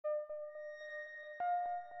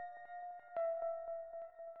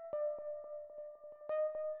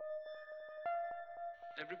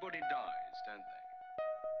Everybody dies, don't they?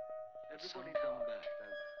 Everybody come back,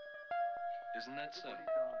 don't they? Isn't that so?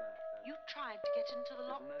 You tried to get into the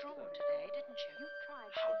locked drawer today, didn't you?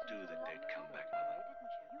 How do the dead come back, Mother?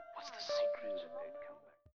 What's the secret of the dead come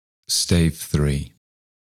back? Stave 3.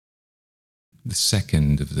 The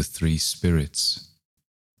second of the three spirits.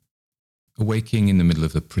 Awaking in the middle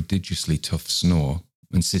of a prodigiously tough snore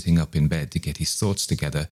and sitting up in bed to get his thoughts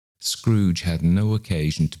together, Scrooge had no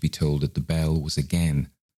occasion to be told that the bell was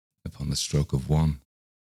again upon the stroke of 1.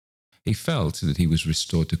 He felt that he was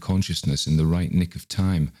restored to consciousness in the right nick of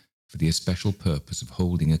time for the especial purpose of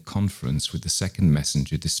holding a conference with the second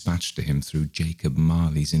messenger dispatched to him through Jacob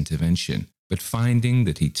Marley's intervention. But finding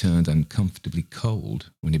that he turned uncomfortably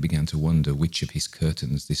cold when he began to wonder which of his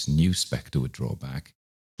curtains this new spectre would draw back,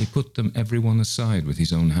 he put them every one aside with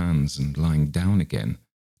his own hands and, lying down again,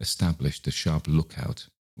 established a sharp lookout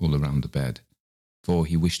all around the bed. For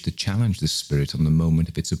he wished to challenge the spirit on the moment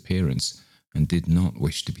of its appearance, and did not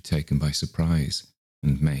wish to be taken by surprise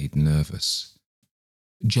and made nervous.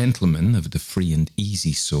 Gentlemen of the free and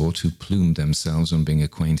easy sort who plumed themselves on being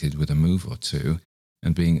acquainted with a move or two,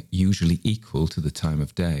 and being usually equal to the time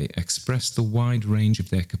of day, expressed the wide range of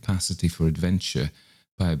their capacity for adventure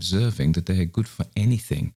by observing that they are good for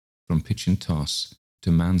anything from pitch and toss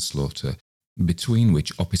to manslaughter, between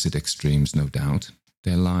which opposite extremes, no doubt,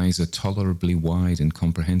 there lies a tolerably wide and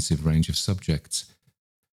comprehensive range of subjects.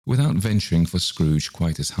 Without venturing for Scrooge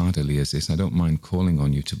quite as hardily as this, I don't mind calling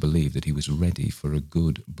on you to believe that he was ready for a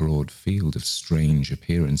good broad field of strange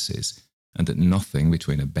appearances, and that nothing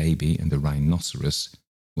between a baby and a rhinoceros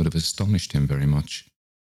would have astonished him very much.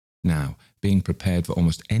 Now, being prepared for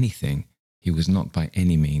almost anything, he was not by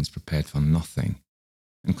any means prepared for nothing,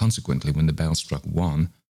 and consequently when the bell struck 1,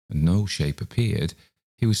 and no shape appeared,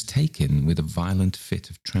 he was taken with a violent fit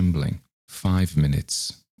of trembling. 5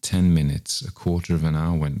 minutes, 10 minutes, a quarter of an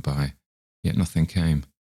hour went by, yet nothing came.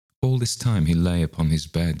 All this time he lay upon his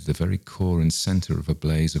bed, the very core and centre of a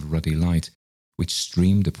blaze of ruddy light, which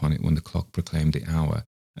streamed upon it when the clock proclaimed the hour,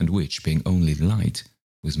 and which, being only light,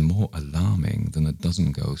 was more alarming than a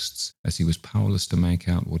dozen ghosts, as he was powerless to make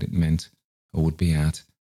out what it meant, or would be at,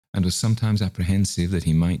 and was sometimes apprehensive that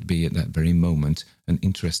he might be at that very moment an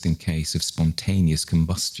interesting case of spontaneous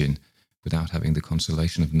combustion, without having the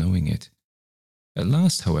consolation of knowing it. At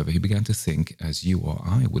last, however, he began to think, as you or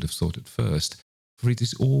I would have thought at first, for it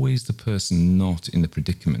is always the person not in the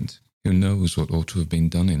predicament who knows what ought to have been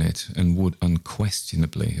done in it, and would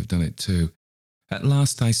unquestionably have done it too. At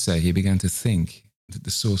last, I say, he began to think that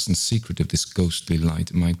the source and secret of this ghostly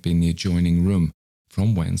light might be in the adjoining room,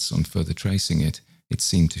 from whence, on further tracing it, it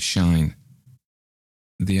seemed to shine.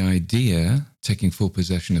 The idea taking full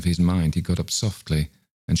possession of his mind, he got up softly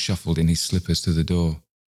and shuffled in his slippers to the door.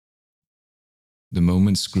 The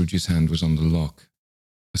moment Scrooge's hand was on the lock,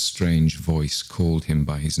 a strange voice called him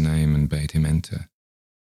by his name and bade him enter.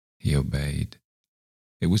 He obeyed.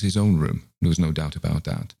 It was his own room, there was no doubt about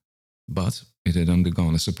that. But it had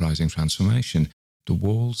undergone a surprising transformation. The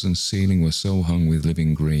walls and ceiling were so hung with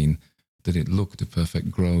living green that it looked a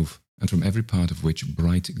perfect grove, and from every part of which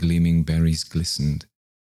bright gleaming berries glistened.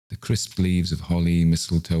 The crisp leaves of holly,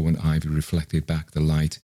 mistletoe, and ivy reflected back the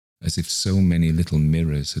light, as if so many little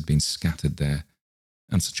mirrors had been scattered there,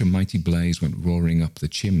 and such a mighty blaze went roaring up the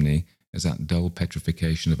chimney as that dull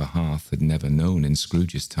petrification of a hearth had never known in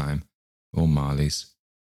Scrooge's time, or Marley's,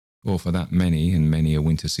 or for that many and many a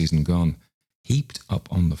winter season gone. Heaped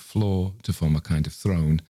up on the floor to form a kind of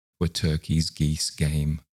throne were turkeys, geese,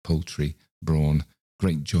 game, poultry, brawn,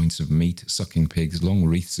 great joints of meat, sucking pigs, long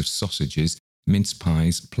wreaths of sausages, mince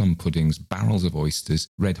pies, plum puddings, barrels of oysters,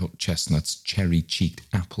 red-hot chestnuts, cherry-cheeked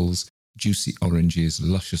apples, juicy oranges,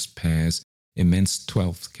 luscious pears, immense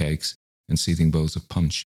twelfth cakes, and seething bowls of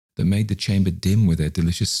punch that made the chamber dim with their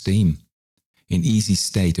delicious steam. In easy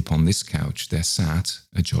state upon this couch there sat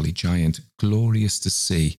a jolly giant, glorious to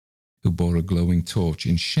see, who bore a glowing torch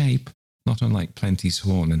in shape not unlike Plenty's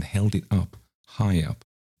horn, and held it up, high up,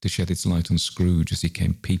 to shed its light on Scrooge as he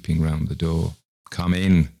came peeping round the door. "Come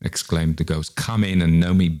in," exclaimed the ghost. "Come in and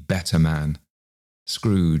know me better, man."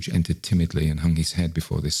 Scrooge entered timidly and hung his head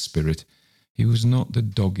before this spirit. He was not the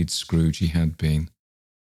dogged Scrooge he had been,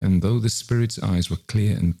 and though the spirit's eyes were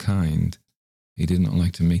clear and kind, he did not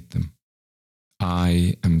like to meet them.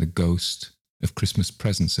 "I am the ghost of Christmas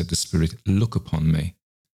present," said the spirit. "Look upon me."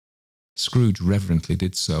 Scrooge reverently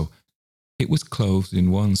did so. It was clothed in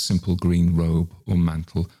one simple green robe or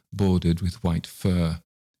mantle, bordered with white fur.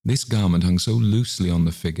 This garment hung so loosely on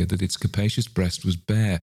the figure that its capacious breast was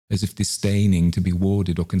bare, as if disdaining to be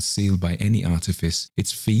warded or concealed by any artifice.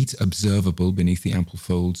 Its feet, observable beneath the ample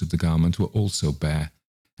folds of the garment, were also bare,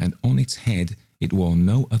 and on its head It wore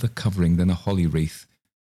no other covering than a holly wreath,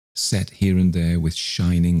 set here and there with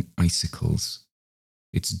shining icicles.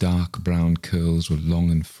 Its dark brown curls were long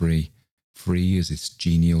and free as its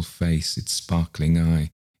genial face, its sparkling eye,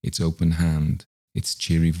 its open hand, its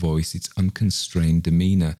cheery voice, its unconstrained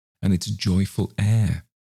demeanour, and its joyful air.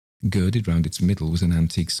 Girded round its middle was an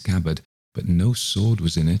antique scabbard, but no sword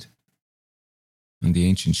was in it, and the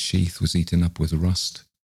ancient sheath was eaten up with rust.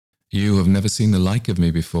 "You have never seen the like of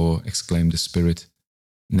me before," exclaimed the spirit.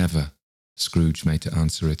 "Never," Scrooge made to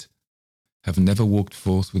answer it. "Have never walked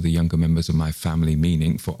forth with the younger members of my family,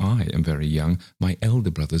 meaning, for I am very young, my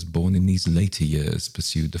elder brothers born in these later years,"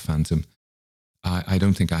 pursued the phantom. I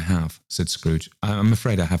don't think I have," said Scrooge. "I'm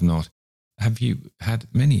afraid I have not. Have you had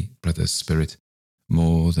many brothers, spirit?"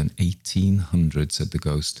 "More than 1,800, said the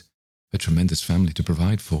ghost. "A tremendous family to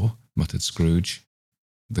provide for," muttered Scrooge.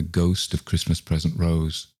 The ghost of Christmas present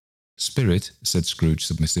rose. "Spirit," said Scrooge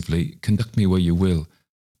submissively, "conduct me where you will.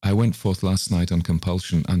 I went forth last night on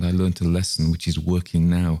compulsion, and I learnt a lesson which is working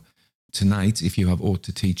now. Tonight, if you have aught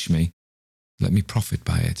to teach me, let me profit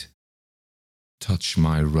by it." "Touch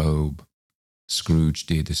my robe." Scrooge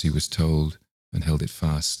did as he was told, and held it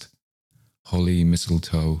fast. Holly,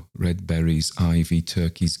 mistletoe, red berries, ivy,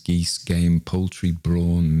 turkeys, geese, game, poultry,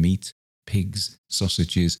 brawn, meat, pigs,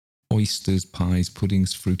 sausages, oysters, pies,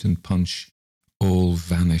 puddings, fruit and punch, all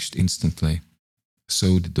vanished instantly.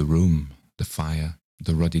 So did the room, the fire,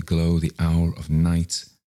 the ruddy glow, the hour of night,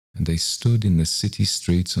 and they stood in the city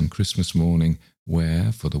streets on Christmas morning,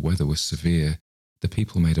 where, for the weather was severe, the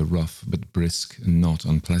people made a rough but brisk and not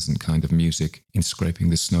unpleasant kind of music in scraping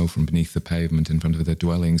the snow from beneath the pavement in front of their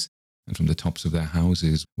dwellings and from the tops of their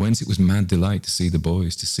houses, whence it was mad delight to see the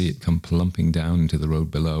boys, to see it come plumping down into the road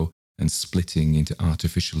below and splitting into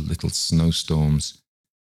artificial little snowstorms.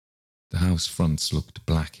 The house fronts looked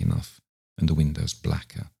black enough, and the windows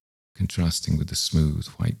blacker, contrasting with the smooth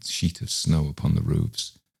white sheet of snow upon the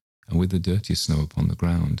roofs, and with the dirtier snow upon the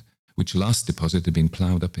ground, which last deposit had been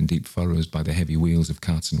ploughed up in deep furrows by the heavy wheels of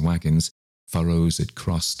carts and wagons, furrows that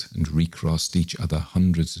crossed and recrossed each other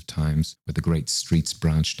hundreds of times, where the great streets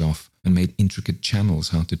branched off and made intricate channels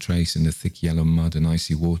hard to trace in the thick yellow mud and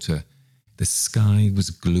icy water. The sky was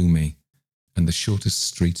gloomy, and the shortest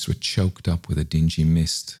streets were choked up with a dingy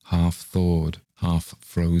mist, half thawed, half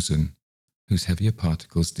frozen, whose heavier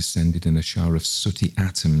particles descended in a shower of sooty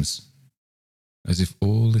atoms, as if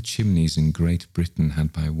all the chimneys in Great Britain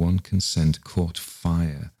had by one consent caught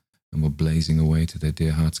fire and were blazing away to their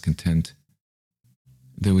dear hearts' content.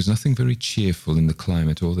 There was nothing very cheerful in the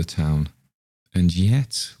climate or the town, and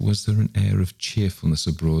yet was there an air of cheerfulness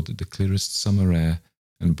abroad that the clearest summer air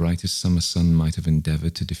and brightest summer sun might have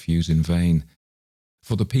endeavoured to diffuse in vain.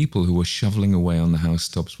 For the people who were shovelling away on the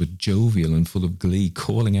housetops were jovial and full of glee,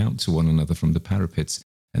 calling out to one another from the parapets,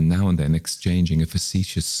 and now and then exchanging a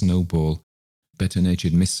facetious snowball,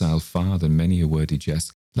 better-natured missile far than many a wordy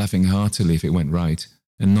jest, laughing heartily if it went right,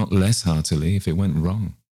 and not less heartily if it went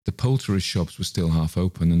wrong. The poulterers' shops were still half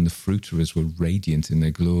open, and the fruiterers were radiant in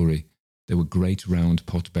their glory. There were great round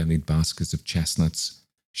pot-bellied baskets of chestnuts,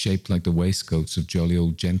 shaped like the waistcoats of jolly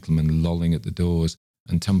old gentlemen, lolling at the doors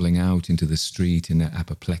and tumbling out into the street in their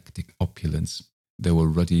apoplectic opulence. There were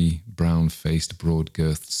ruddy, brown-faced,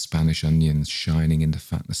 broad-girthed Spanish onions shining in the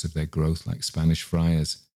fatness of their growth like Spanish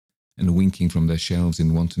friars, and winking from their shelves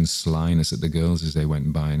in wanton slyness at the girls as they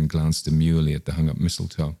went by and glanced demurely at the hung-up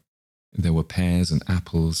mistletoe. There were pears and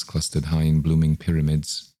apples clustered high in blooming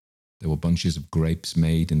pyramids. There were bunches of grapes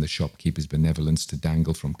made in the shopkeeper's benevolence to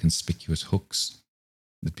dangle from conspicuous hooks,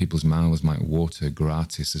 that people's mouths might water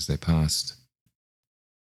gratis as they passed.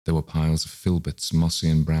 There were piles of filberts, mossy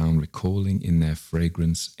and brown, recalling in their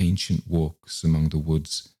fragrance ancient walks among the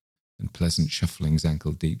woods and pleasant shufflings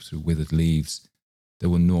ankle-deep through withered leaves. There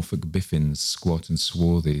were Norfolk biffins, squat and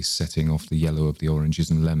swarthy, setting off the yellow of the oranges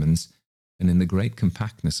and lemons, and in the great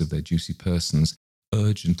compactness of their juicy persons,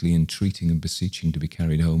 urgently entreating and beseeching to be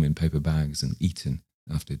carried home in paper bags and eaten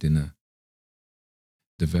after dinner.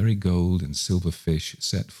 The very gold and silver fish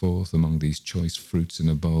set forth among these choice fruits in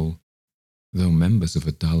a bowl, though members of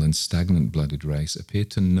a dull and stagnant-blooded race,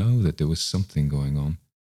 appeared to know that there was something going on,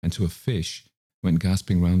 and to a fish went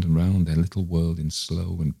gasping round and round their little world in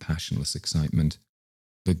slow and passionless excitement.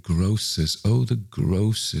 The grocers, oh, the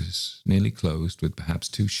grocers, nearly closed, with perhaps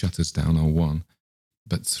 2 shutters down or 1,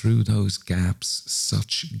 but through those gaps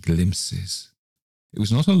such glimpses. It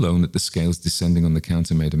was not alone that the scales descending on the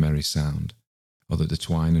counter made a merry sound, or that the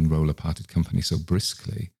twine and roller parted company so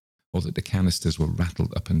briskly, or that the canisters were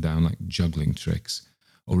rattled up and down like juggling tricks,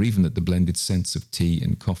 or even that the blended scents of tea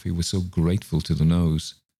and coffee were so grateful to the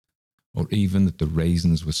nose, or even that the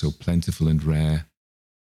raisins were so plentiful and rare.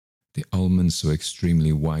 The almonds so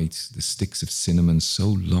extremely white, the sticks of cinnamon so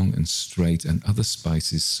long and straight, and other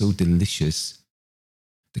spices so delicious,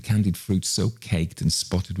 the candied fruit so caked and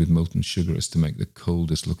spotted with molten sugar as to make the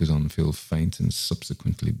coldest lookers-on feel faint and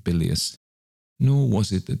subsequently bilious. Nor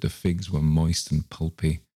was it that the figs were moist and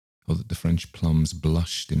pulpy, or that the French plums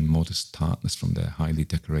blushed in modest tartness from their highly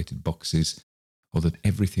decorated boxes, or that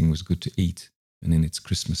everything was good to eat and in its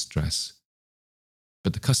Christmas dress.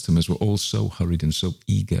 But the customers were all so hurried and so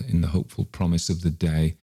eager in the hopeful promise of the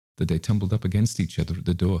day that they tumbled up against each other at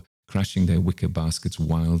the door, crashing their wicker baskets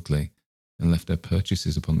wildly, and left their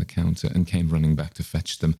purchases upon the counter and came running back to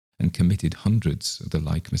fetch them, and committed hundreds of the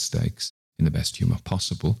like mistakes in the best humour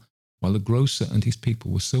possible, while the grocer and his people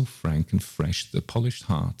were so frank and fresh that the polished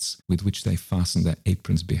hearts with which they fastened their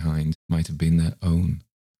aprons behind might have been their own,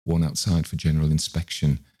 worn outside for general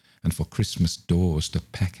inspection, and for Christmas doors to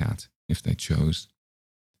peck at if they chose.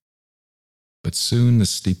 But soon the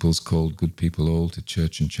steeples called good people all to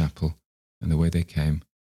church and chapel, and away they came,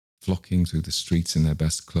 flocking through the streets in their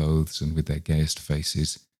best clothes and with their gayest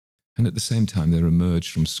faces, and at the same time there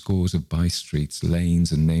emerged from scores of by-streets,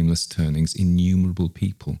 lanes and nameless turnings innumerable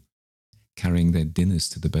people, carrying their dinners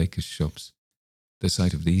to the bakers' shops. The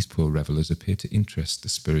sight of these poor revellers appeared to interest the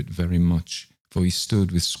spirit very much, for he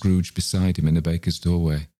stood with Scrooge beside him in the baker's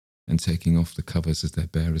doorway, and taking off the covers as their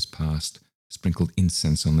bearers passed, sprinkled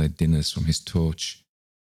incense on their dinners from his torch.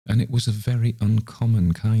 And it was a very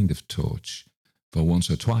uncommon kind of torch, for once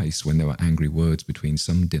or twice, when there were angry words between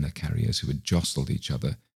some dinner carriers who had jostled each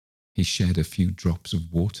other, he shed a few drops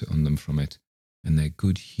of water on them from it, and their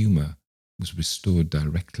good humour was restored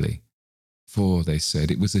directly. For, they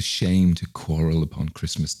said, it was a shame to quarrel upon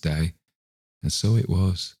Christmas Day. And so it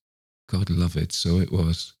was. God love it, so it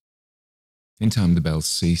was. In time the bells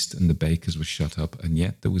ceased and the bakers were shut up, and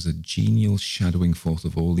yet there was a genial shadowing forth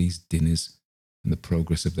of all these dinners and the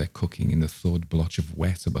progress of their cooking in the thawed blotch of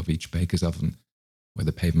wet above each baker's oven, where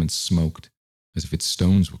the pavement smoked, as if its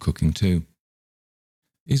stones were cooking too.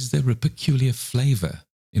 "Is there a peculiar flavour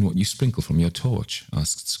in what you sprinkle from your torch?"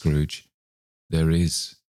 asked Scrooge. "There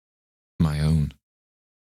is. My own."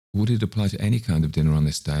 "Would it apply to any kind of dinner on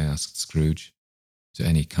this day?" asked Scrooge. "To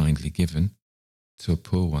any kindly given." "To a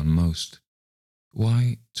poor one most."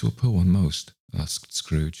 "Why to a poor one most?" asked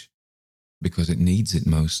Scrooge. "Because it needs it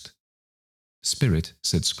most." "Spirit,"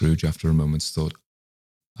 said Scrooge after a moment's thought,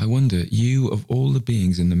 "I wonder you, of all the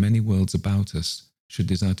beings in the many worlds about us, should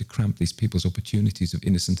desire to cramp these people's opportunities of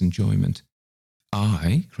innocent enjoyment."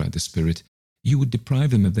 "I?" cried the spirit. "You would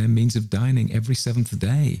deprive them of their means of dining every 7th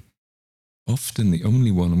day. Often the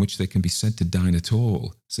only one on which they can be said to dine at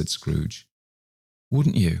all," said Scrooge.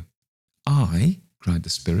 "Wouldn't you?" "I?" cried the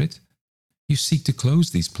spirit. "You seek to close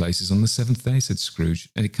these places on the 7th day," said Scrooge,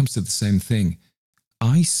 "and it comes to the same thing."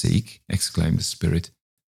 "I seek?" exclaimed the spirit.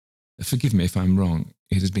 "Forgive me if I'm wrong.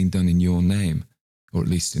 It has been done in your name, or at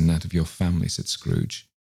least in that of your family," said Scrooge.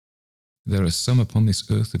 "There are some upon this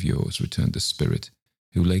earth of yours," returned the spirit,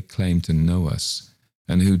 "who lay claim to know us,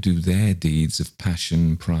 and who do their deeds of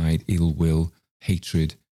passion, pride, ill will,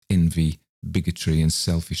 hatred, envy, bigotry, and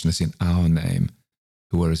selfishness in our name,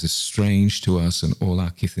 who are as strange to us and all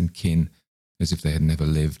our kith and kin as if they had never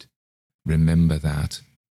lived. Remember that,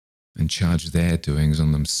 and charge their doings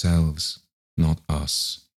on themselves, not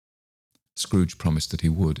us." Scrooge promised that he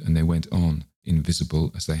would, and they went on,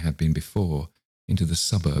 invisible as they had been before, into the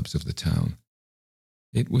suburbs of the town.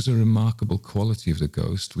 It was a remarkable quality of the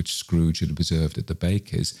ghost which Scrooge had observed at the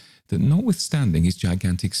baker's, that notwithstanding his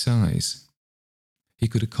gigantic size, he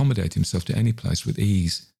could accommodate himself to any place with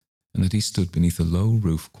ease, and that he stood beneath a low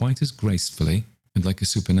roof quite as gracefully and like a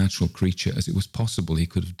supernatural creature as it was possible he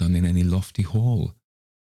could have done in any lofty hall.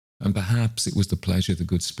 And perhaps it was the pleasure the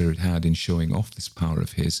good spirit had in showing off this power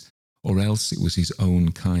of his, or else it was his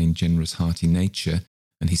own kind, generous, hearty nature,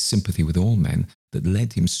 and his sympathy with all men, that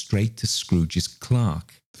led him straight to Scrooge's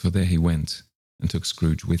clerk, for there he went, and took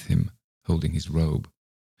Scrooge with him, holding his robe.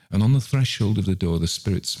 And on the threshold of the door the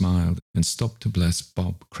spirit smiled, and stopped to bless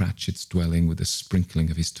Bob Cratchit's dwelling with a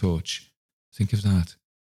sprinkling of his torch. Think of that.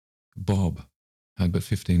 Bob had but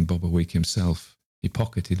 15 bob a week himself. He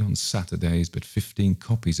pocketed on Saturdays but 15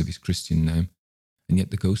 copies of his Christian name, and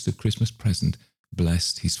yet the ghost of Christmas present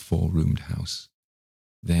blessed his 4-roomed house.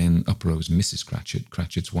 Then up rose Mrs. Cratchit,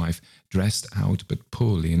 Cratchit's wife, dressed out but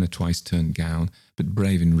poorly in a twice-turned gown, but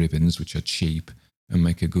brave in ribbons, which are cheap, and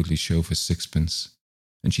make a goodly show for 6pence.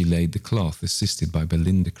 And she laid the cloth, assisted by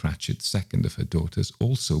Belinda Cratchit, second of her daughters,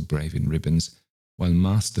 also brave in ribbons, while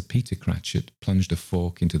Master Peter Cratchit plunged a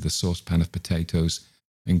fork into the saucepan of potatoes,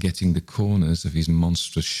 and getting the corners of his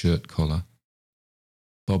monstrous shirt collar.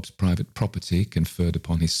 Bob's private property, conferred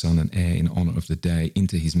upon his son and heir in honour of the day,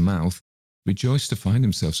 into his mouth, rejoiced to find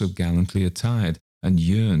himself so gallantly attired, and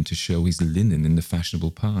yearned to show his linen in the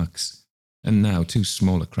fashionable parks. And now 2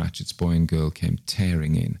 smaller Cratchits, boy and girl, came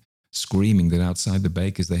tearing in, screaming that outside the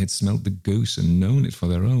baker's they had smelt the goose and known it for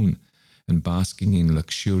their own, and basking in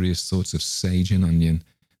luxurious thoughts of sage and onion,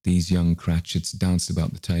 these young Cratchits danced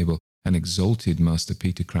about the table and exalted Master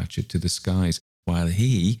Peter Cratchit to the skies, while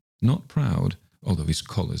he, not proud, although his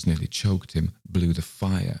collars nearly choked him, blew the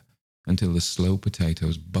fire, until the slow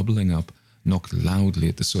potatoes, bubbling up, knocked loudly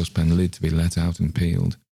at the saucepan lid to be let out and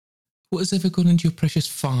peeled. "What has ever gone into your precious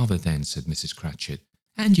father, then?" said Mrs. Cratchit.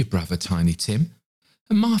 "And your brother, Tiny Tim?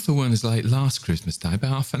 And Martha weren't as late last Christmas Day by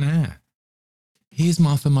half an hour." "Here's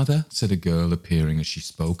Martha, mother," said a girl, appearing as she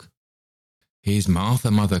spoke. "Here's Martha,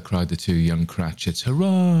 mother," cried the 2 young Cratchits.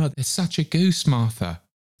 "Hurrah! There's such a goose, Martha."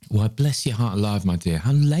 "Why, bless your heart alive, my dear,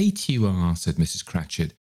 how late you are," said Mrs.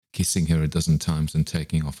 Cratchit, kissing her a dozen times and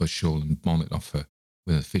taking off her shawl and bonnet off her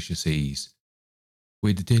with officious ease. "We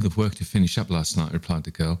had a deal of work to finish up last night," replied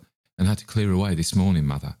the girl, "and had to clear away this morning,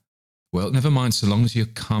 mother." "Well, never mind so long as you're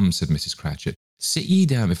come," said Mrs. Cratchit. "Sit ye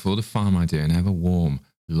down before the fire, my dear, and have a warm.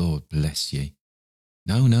 Lord bless ye."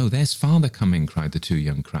 "No, no, there's father coming," cried the 2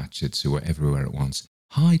 young Cratchits, who were everywhere at once.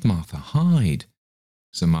 "Hide, Martha, hide."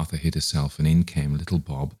 So Martha hid herself, and in came little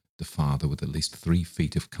Bob, the father, with at least 3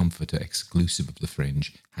 feet of comforter exclusive of the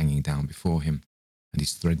fringe hanging down before him, and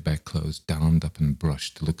his threadbare clothes darned up and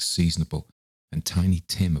brushed to look seasonable, and Tiny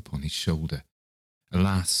Tim upon his shoulder.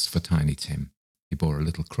 Alas for Tiny Tim! He bore a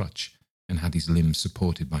little crutch, and had his limbs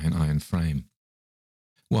supported by an iron frame.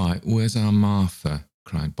 "Why, where's our Martha?"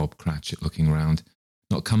 cried Bob Cratchit, looking round.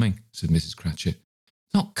 "Not coming," said Mrs. Cratchit.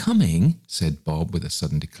 "Not coming?" said Bob, with a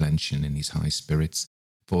sudden declension in his high spirits,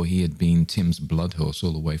 for he had been Tim's blood horse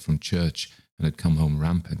all the way from church, and had come home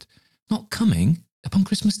rampant. "Not coming? Upon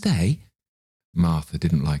Christmas Day?" Martha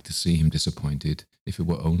didn't like to see him disappointed, if it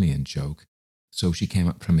were only in joke, so she came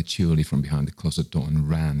up prematurely from behind the closet door and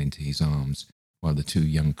ran into his arms, while the 2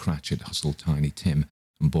 young Cratchit hustled Tiny Tim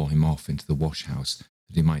and bore him off into the wash-house,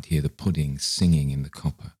 that he might hear the pudding singing in the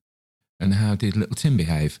copper. "And how did little Tim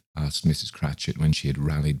behave?" asked Mrs. Cratchit, when she had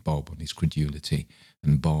rallied Bob on his credulity,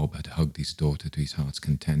 and Bob had hugged his daughter to his heart's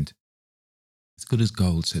content. "As good as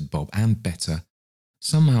gold," said Bob, "and better.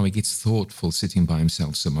 Somehow he gets thoughtful sitting by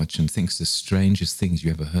himself so much, and thinks the strangest things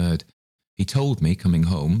you ever heard. He told me, coming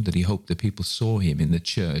home, that he hoped that people saw him in the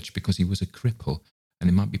church because he was a cripple, and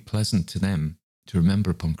it might be pleasant to them to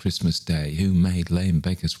remember upon Christmas Day who made lame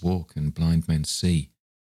beggars walk and blind men see."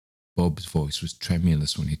 Bob's voice was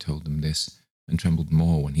tremulous when he told them this, and trembled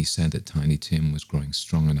more when he said that Tiny Tim was growing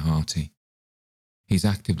strong and hearty. His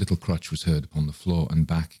active little crutch was heard upon the floor, and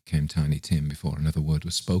back came Tiny Tim before another word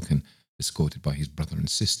was spoken, escorted by his brother and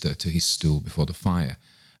sister to his stool before the fire,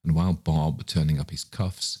 and while Bob, turning up his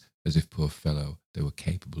cuffs, as if, poor fellow, they were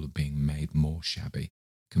capable of being made more shabby,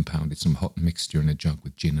 compounded some hot mixture in a jug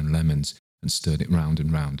with gin and lemons, and stirred it round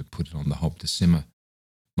and put it on the hob to simmer,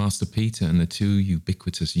 Master Peter and the 2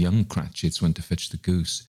 ubiquitous young Cratchits went to fetch the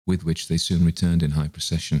goose, with which they soon returned in high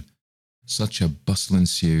procession. Such a bustle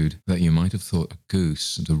ensued that you might have thought a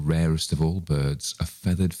goose, the rarest of all birds, a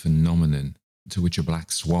feathered phenomenon, to which a black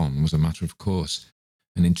swan was a matter of course,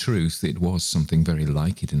 and in truth it was something very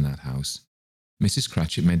like it in that house. Mrs.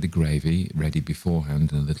 Cratchit made the gravy ready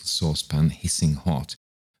beforehand in a little saucepan, hissing hot.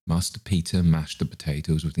 Master Peter mashed the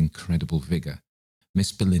potatoes with incredible vigour.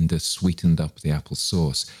 Miss Belinda sweetened up the apple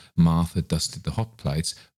sauce. Martha dusted the hot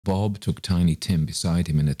plates. Bob took Tiny Tim beside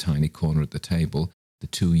him in a tiny corner at the table. The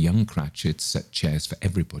 2 young Cratchits set chairs for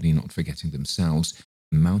everybody, not forgetting themselves,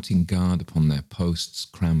 and mounting guard upon their posts,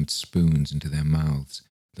 crammed spoons into their mouths,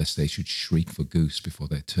 lest they should shriek for goose before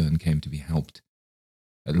their turn came to be helped.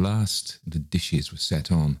 At last the dishes were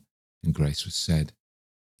set on, and grace was said.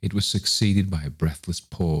 It was succeeded by a breathless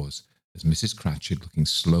pause, as Mrs. Cratchit, looking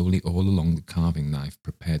slowly all along the carving knife,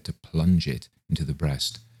 prepared to plunge it into the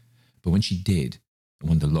breast. But when she did, and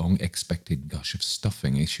when the long-expected gush of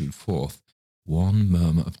stuffing issued forth, one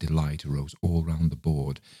murmur of delight arose all round the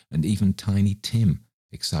board, and even Tiny Tim,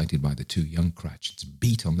 excited by the 2 young Cratchits,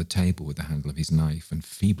 beat on the table with the handle of his knife and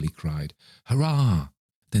feebly cried, "Hurrah!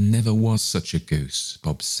 There never was such a goose."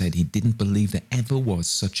 Bob said he didn't believe there ever was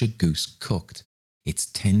such a goose cooked. Its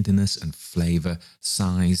tenderness and flavour,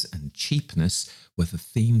 size and cheapness were the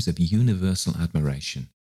themes of universal admiration.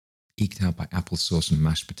 Eked out by applesauce and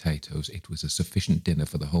mashed potatoes, it was a sufficient dinner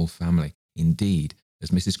for the whole family. Indeed,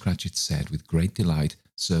 as Mrs. Cratchit said with great delight,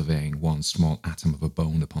 surveying one small atom of a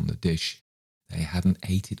bone upon the dish, they hadn't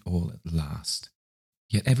ate it all at last.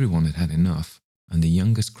 Yet everyone had had enough, and the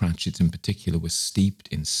youngest Cratchits in particular were steeped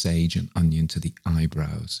in sage and onion to the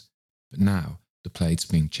eyebrows. But now, the plates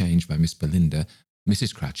being changed by Miss Belinda,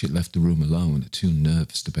 Mrs. Cratchit left the room alone, too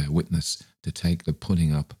nervous to bear witness, to take the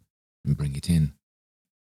pudding up and bring it in.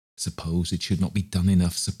 Suppose it should not be done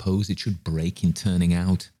enough. Suppose it should break in turning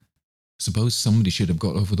out. Suppose somebody should have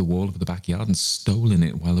got over the wall of the backyard and stolen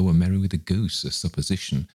it while they were merry with the goose, a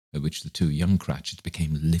supposition at which the two young Cratchits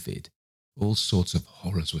became livid. All sorts of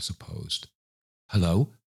horrors were supposed.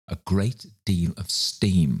 Hello! A great deal of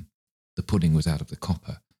steam. The pudding was out of the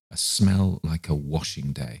copper. A smell like a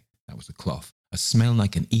washing day. That was the cloth. A smell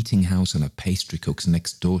like an eating house and a pastry cook's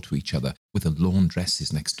next door to each other, with the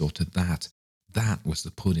laundresses next door to that. That was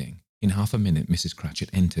the pudding. In half a minute, Mrs. Cratchit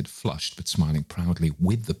entered, flushed but smiling proudly,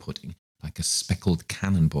 with the pudding, like a speckled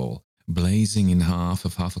cannonball, blazing in half a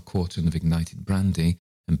quartern of ignited brandy,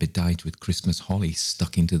 and bedight with Christmas holly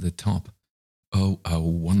stuck into the top. Oh, a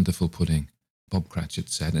wonderful pudding, Bob Cratchit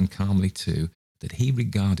said, and calmly too, that he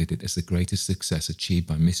regarded it as the greatest success achieved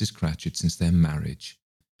by Mrs. Cratchit since their marriage.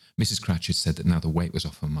 Mrs. Cratchit said that now the weight was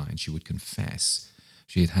off her mind, she would confess.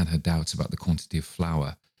 She had had her doubts about the quantity of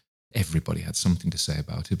flour. Everybody had something to say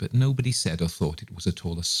about it, but nobody said or thought it was at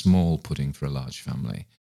all a small pudding for a large family.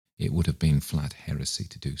 It would have been flat heresy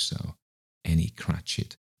to do so. Any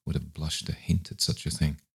Cratchit would have blushed to hint at such a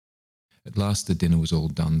thing. At last the dinner was all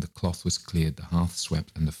done, the cloth was cleared, the hearth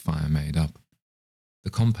swept, and the fire made up. The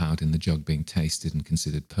compound in the jug being tasted and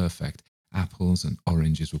considered perfect, apples and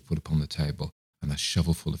oranges were put upon the table, and a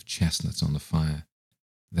shovelful of chestnuts on the fire.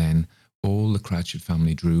 Then all the Cratchit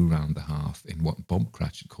family drew round the hearth in what Bob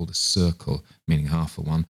Cratchit called a circle, meaning half for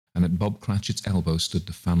one, and at Bob Cratchit's elbow stood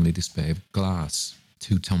the family display of glass,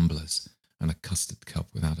 2 tumblers, and a custard cup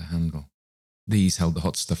without a handle. These held the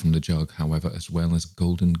hot stuff from the jug, however, as well as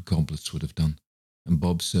golden goblets would have done, and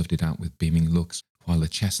Bob served it out with beaming looks, while the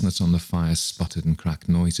chestnuts on the fire sputtered and cracked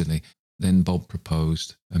noisily. Then Bob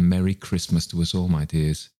proposed, "A Merry Christmas to us all, my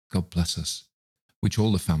dears. God bless us," which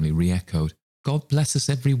all the family re-echoed. "God bless us,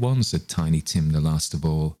 every one," said Tiny Tim, the last of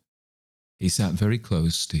all. He sat very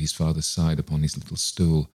close to his father's side upon his little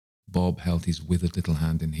stool. Bob held his withered little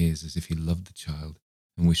hand in his as if he loved the child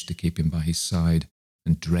and wished to keep him by his side,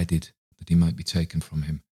 and dreaded that he might be taken from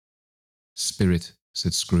him. "Spirit,"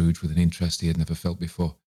 said Scrooge with an interest he had never felt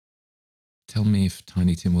before, "tell me if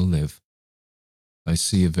Tiny Tim will live." "I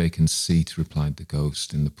see a vacant seat," replied the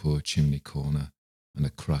ghost, "in the poor chimney corner, and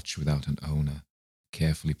a crutch without an owner,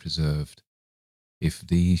 carefully preserved. If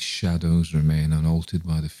these shadows remain unaltered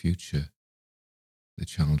by the future, the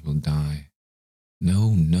child will die."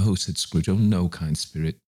 "No, no," said Scrooge. "Oh, no, kind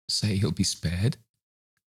spirit. Say he'll be spared."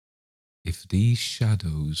 "If these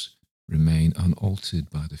shadows remain unaltered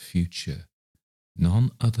by the future,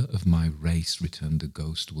 none other of my race," returned the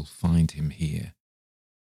ghost, "will find him here.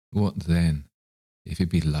 What then? If it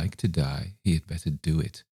be like to die, he had better do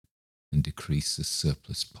it, and decrease the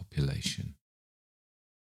surplus population."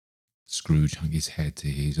 Scrooge hung his head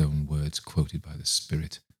to hear his own words quoted by the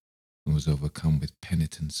spirit, and was overcome with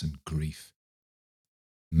penitence and grief.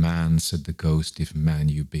 "Man," said the ghost, "if man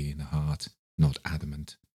you be in heart, not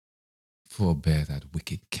adamant, forbear that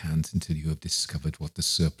wicked cant until you have discovered what the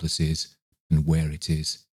surplus is, and where it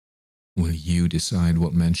is. Will you decide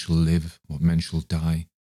what men shall live, what men shall die?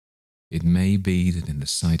 It may be that in the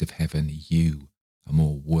sight of heaven you are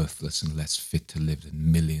more worthless and less fit to live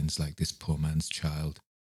than millions like this poor man's child.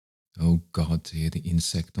 Oh God, to hear the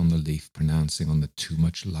insect on the leaf pronouncing on the too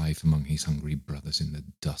much life among his hungry brothers in the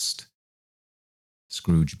dust."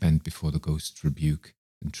 Scrooge bent before the ghost's rebuke,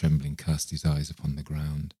 and trembling cast his eyes upon the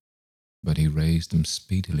ground. But he raised them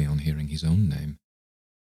speedily on hearing his own name.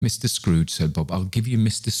 "Mr. Scrooge," said Bob, "I'll give you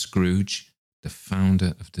Mr. Scrooge, the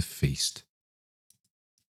founder of the feast."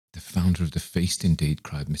 "The founder of the feast, indeed,"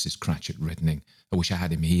 cried Mrs. Cratchit, reddening. "I wish I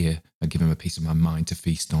had him here. I'd give him a piece of my mind to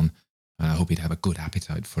feast on, and I hope he'd have a good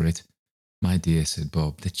appetite for it." "My dear," said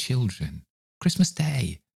Bob, "the children. Christmas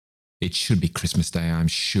Day." "It should be Christmas Day, I'm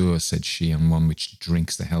sure," said she, "and one which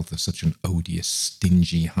drinks the health of such an odious,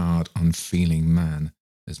 stingy, hard, unfeeling man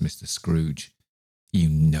as Mr. Scrooge. You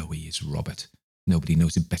know he is, Robert. Nobody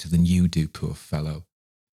knows it better than you do, poor fellow."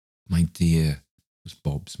 "My dear," was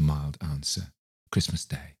Bob's mild answer, "Christmas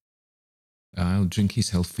Day." "I'll drink his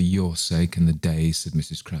health for your sake and the day's," said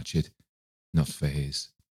Mrs. Cratchit. "Not for his.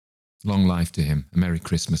 Long life to him, a Merry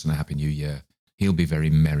Christmas and a Happy New Year. He'll be very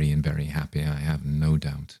merry and very happy, I have no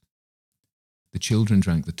doubt." The children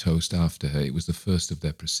drank the toast after her. It was the first of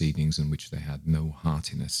their proceedings in which they had no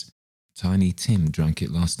heartiness. Tiny Tim drank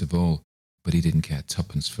it last of all, but he didn't care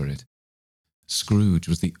twopence for it. Scrooge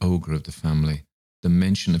was the ogre of the family. The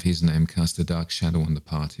mention of his name cast a dark shadow on the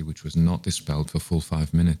party, which was not dispelled for full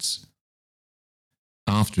 5 minutes.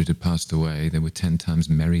 After it had passed away, they were 10 times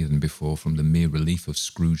merrier than before from the mere relief of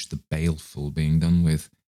Scrooge the baleful being done with.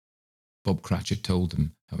 Bob Cratchit told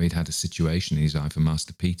them how he'd had a situation in his eye for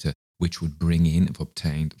Master Peter, which would bring in, if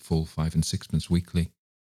obtained, full 5 and 6pence weekly.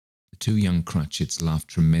 The two young Cratchits laughed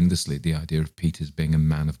tremendously at the idea of Peter's being a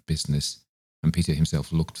man of business, and Peter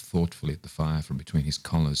himself looked thoughtfully at the fire from between his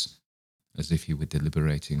collars, as if he were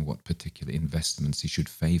deliberating what particular investments he should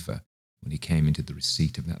favour when he came into the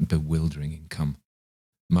receipt of that bewildering income.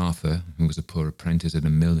 Martha, who was a poor apprentice at a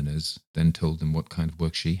milliner's, then told them what kind of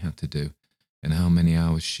work she had to do, and how many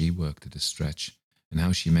hours she worked at a stretch, and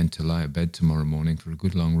how she meant to lie abed tomorrow morning for a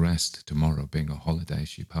good long rest, tomorrow being a holiday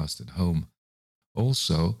she passed at home.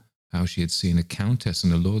 Also, how she had seen a countess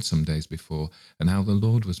and a lord some days before, and how the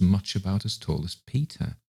lord was much about as tall as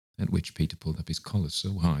Peter, at which Peter pulled up his collar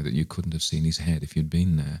so high that you couldn't have seen his head if you'd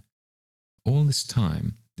been there. All this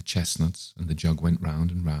time, the chestnuts and the jug went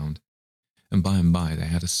round and round, and by they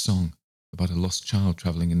had a song about a lost child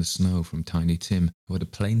travelling in the snow from Tiny Tim, who had a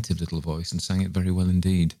plaintive little voice and sang it very well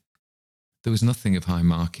indeed. There was nothing of high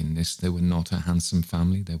mark in this. They were not a handsome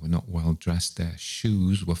family, they were not well dressed, their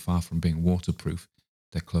shoes were far from being waterproof,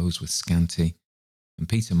 their clothes were scanty, and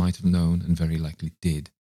Peter might have known, and very likely did,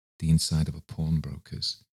 the inside of a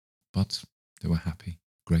pawnbroker's. But they were happy,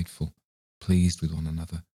 grateful, pleased with one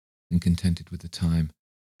another, and contented with the time,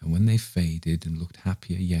 and when they faded and looked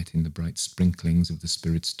happier yet in the bright sprinklings of the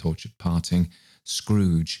spirit's torch at parting,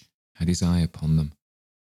 Scrooge had his eye upon them,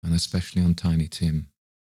 and especially on Tiny Tim,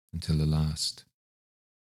 until the last.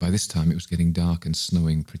 By this time it was getting dark and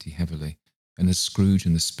snowing pretty heavily, and as Scrooge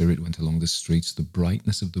and the spirit went along the streets, the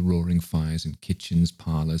brightness of the roaring fires in kitchens,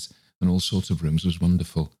 parlours, and all sorts of rooms was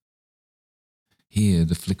wonderful. Here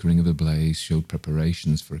the flickering of a blaze showed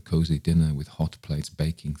preparations for a cosy dinner, with hot plates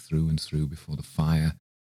baking through and through before the fire,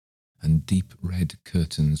 and deep red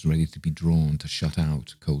curtains ready to be drawn to shut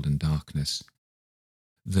out cold and darkness.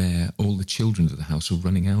 There all the children of the house were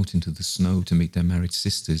running out into the snow to meet their married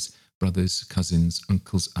sisters, brothers, cousins,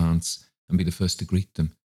 uncles, aunts, and be the first to greet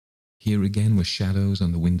them. Here again were shadows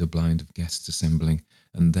on the window blind of guests assembling,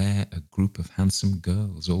 and there a group of handsome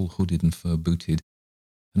girls, all hooded and fur-booted,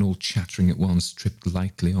 and all chattering at once, tripped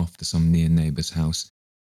lightly off to some near neighbour's house,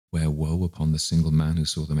 where woe upon the single man who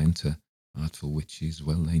saw them enter. Artful witches,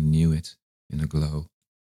 well they knew it, in a glow.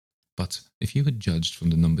 But if you had judged from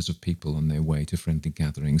the numbers of people on their way to friendly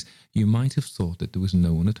gatherings, you might have thought that there was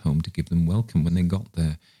no one at home to give them welcome when they got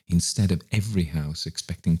there, instead of every house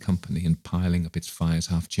expecting company and piling up its fires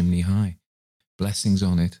half-chimney high. Blessings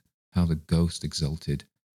on it, how the ghost exulted,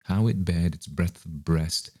 how it bared its breadth of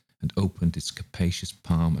breast, and opened its capacious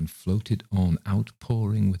palm, and floated on,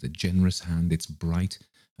 outpouring with a generous hand its bright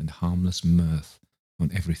and harmless mirth on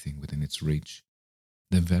everything within its reach.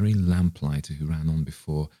 The very lamplighter who ran on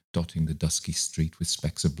before, dotting the dusky street with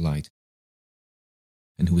specks of light,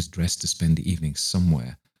 and who was dressed to spend the evening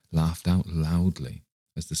somewhere, laughed out loudly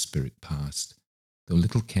as the spirit passed, though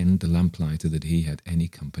little kenned the lamplighter that he had any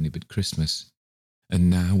company but Christmas. And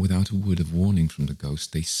now, without a word of warning from the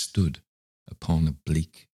ghost, they stood upon a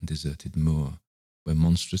bleak and deserted moor, where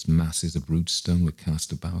monstrous masses of rude stone were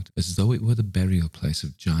cast about, as though it were the burial place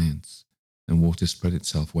of giants, and water spread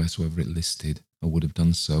itself wheresoever it listed, or would have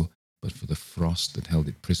done so, but for the frost that held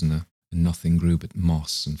it prisoner, and nothing grew but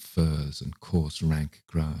moss and furze and coarse rank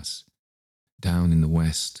grass. Down in the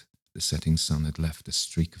west, the setting sun had left a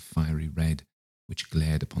streak of fiery red, which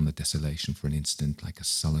glared upon the desolation for an instant like a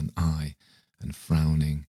sullen eye, and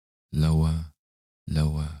frowning, lower,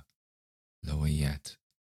 lower, lower yet,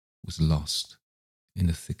 was lost in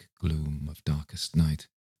the thick gloom of darkest night.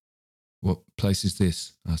 "What place is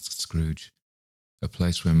this?" asked Scrooge. "A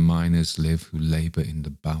place where miners live who labour in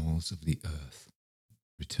the bowels of the earth,"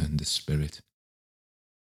 returned the spirit.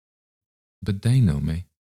 "But they know me.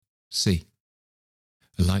 See."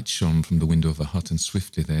 A light shone from the window of a hut, and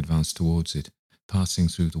swiftly they advanced towards it. Passing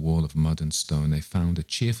through the wall of mud and stone, they found a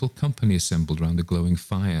cheerful company assembled round a glowing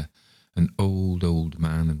fire. An old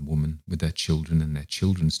man and woman, with their children and their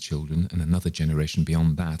children's children, and another generation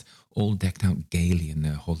beyond that, all decked out gaily in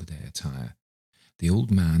their holiday attire. The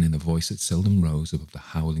old man, in a voice that seldom rose above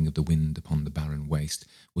the howling of the wind upon the barren waste,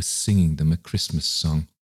 was singing them a Christmas song.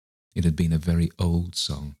 It had been a very old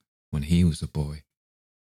song when he was a boy,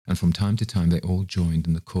 and from time to time they all joined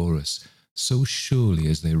in the chorus. So surely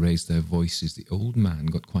as they raised their voices, the old man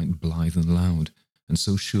got quite blithe and loud, and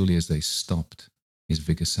so surely as they stopped, his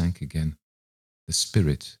vigour sank again. The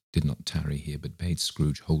spirit did not tarry here, but bade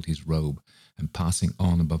Scrooge hold his robe, and passing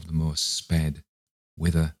on above the moor, sped.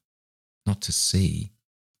 Whither? Not to see.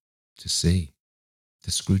 To see.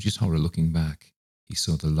 To Scrooge's horror, looking back, he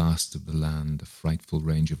saw the last of the land, a frightful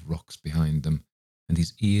range of rocks behind them, and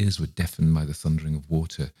his ears were deafened by the thundering of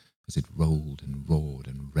water as it rolled and roared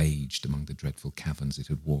and raged among the dreadful caverns it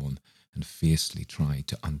had worn and fiercely tried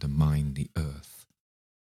to undermine the earth.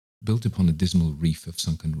 Built upon a dismal reef of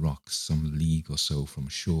sunken rocks some league or so from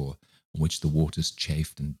shore, on which the waters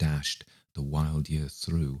chafed and dashed the wild year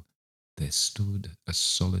through, there stood a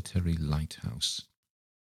solitary lighthouse.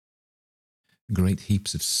 Great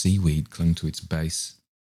heaps of seaweed clung to its base,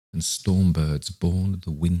 and storm birds, born of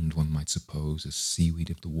the wind, one might suppose, as seaweed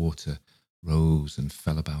of the water, rose and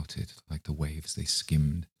fell about it like the waves they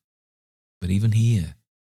skimmed. But even here,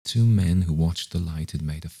 two men who watched the light had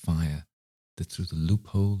made a fire that through the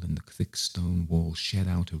loophole in the thick stone wall shed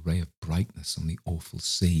out a ray of brightness on the awful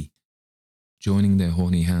sea. Joining their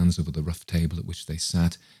horny hands over the rough table at which they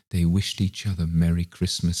sat, they wished each other Merry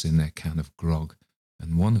Christmas in their can of grog,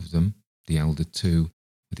 and one of them, the elder too,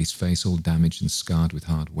 with his face all damaged and scarred with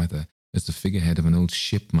hard weather, as the figurehead of an old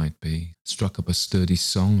ship might be, struck up a sturdy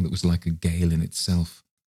song that was like a gale in itself.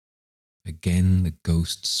 Again the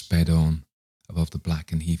ghost sped on, above the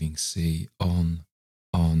black and heaving sea, on,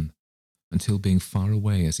 until being far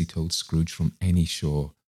away, as he told Scrooge, from any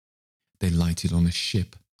shore, they lighted on a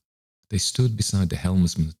ship. They stood beside the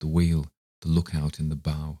helmsman at the wheel, the lookout in the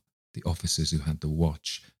bow, the officers who had the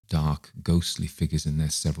watch, dark, ghostly figures in their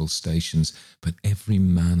several stations, but every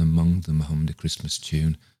man among them hummed a Christmas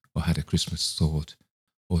tune, or had a Christmas thought,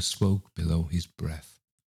 or spoke below his breath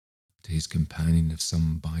to his companion of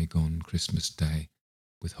some bygone Christmas day,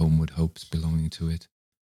 with homeward hopes belonging to it.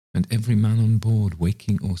 And every man on board,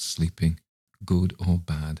 waking or sleeping, good or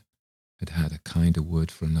bad, had had a kinder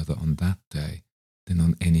word for another on that day than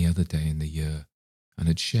on any other day in the year, and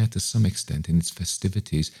had shared to some extent in its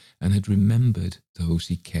festivities, and had remembered those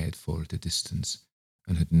he cared for at a distance,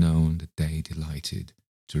 and had known that they delighted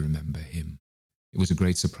to remember him. It was a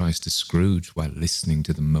great surprise to Scrooge, while listening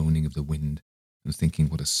to the moaning of the wind, and thinking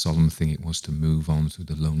what a solemn thing it was to move on through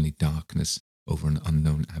the lonely darkness over an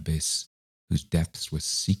unknown abyss, whose depths were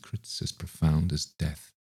secrets as profound as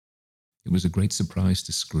death. It was a great surprise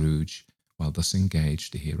to Scrooge, while thus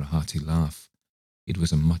engaged, to hear a hearty laugh. It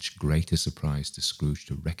was a much greater surprise to Scrooge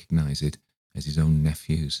to recognize it as his own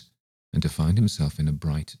nephew's, and to find himself in a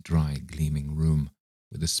bright, dry, gleaming room,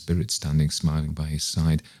 with a spirit standing smiling by his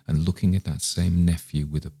side, and looking at that same nephew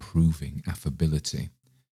with approving affability.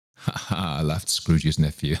 "Ha ha!" laughed Scrooge's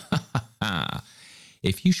nephew. "Ha ha ha!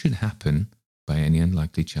 If you should happen, by any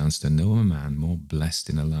unlikely chance, to know a man more blessed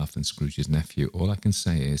in a laugh than Scrooge's nephew, all I can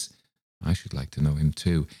say is, I should like to know him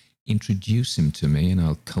too. Introduce him to me, and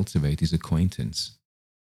I'll cultivate his acquaintance."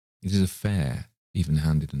 It is a fair,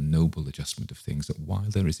 even-handed, and noble adjustment of things that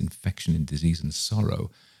while there is infection in disease and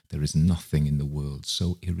sorrow, there is nothing in the world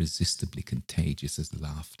so irresistibly contagious as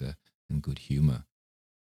laughter and good humour.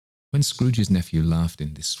 When Scrooge's nephew laughed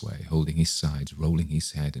in this way, holding his sides, rolling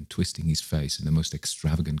his head, and twisting his face in the most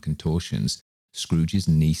extravagant contortions, Scrooge's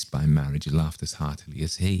niece by marriage laughed as heartily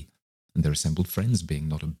as he, and their assembled friends, being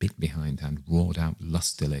not a bit behindhand, roared out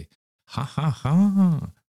lustily, "Ha ha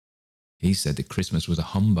ha!" "He said that Christmas was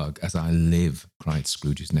a humbug, as I live," cried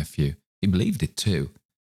Scrooge's nephew. "He believed it too."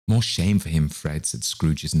 "More shame for him, Fred," said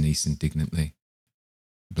Scrooge's niece indignantly.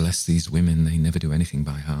 "Bless these women, they never do anything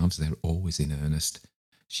by halves, they're always in earnest."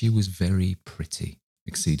 She was very pretty,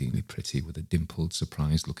 exceedingly pretty, with a dimpled,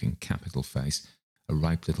 surprised-looking capital face, a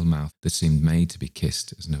ripe little mouth that seemed made to be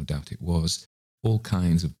kissed, as no doubt it was, all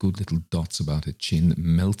kinds of good little dots about her chin that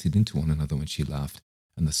melted into one another when she laughed,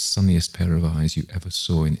 and the sunniest pair of eyes you ever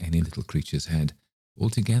saw in any little creature's head.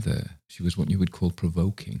 Altogether, she was what you would call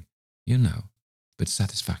provoking, you know, but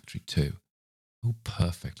satisfactory too. Oh,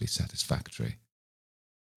 perfectly satisfactory.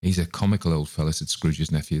 "He's a comical old fellow," said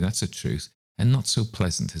Scrooge's nephew, "that's the truth, and not so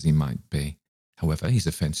pleasant as he might be. However, his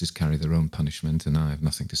offences carry their own punishment, and I have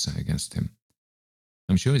nothing to say against him."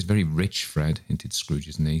 "I'm sure he's very rich, Fred," hinted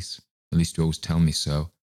Scrooge's niece. "At least you always tell me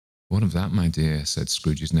so." "What of that, my dear?" said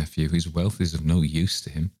Scrooge's nephew. "His wealth is of no use to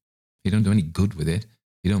him. He don't do any good with it.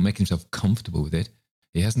 He don't make himself comfortable with it.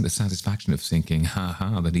 He hasn't the satisfaction of thinking, ha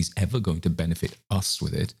ha, that he's ever going to benefit us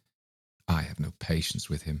with it." "I have no patience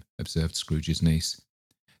with him," observed Scrooge's niece.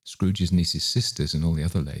 Scrooge's niece's sisters and all the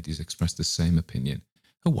other ladies expressed the same opinion.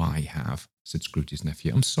 "Oh, I have," said Scrooge's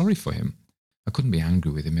nephew. "I'm sorry for him. I couldn't be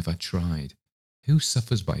angry with him if I tried. Who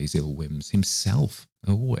suffers by his ill whims? Himself,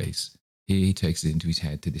 always. He takes it into his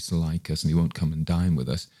head to dislike us, and he won't come and dine with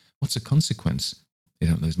us. What's the consequence? He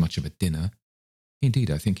don't lose much of a dinner." "Indeed,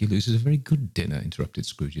 I think he loses a very good dinner," interrupted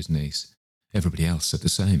Scrooge's niece. Everybody else said the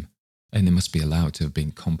same, and they must be allowed to have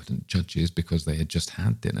been competent judges, because they had just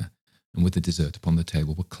had dinner, and with the dessert upon the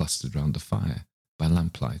table were clustered round the fire, by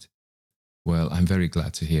lamplight. Well, I'm very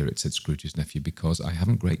glad to hear it, said Scrooge's nephew, because I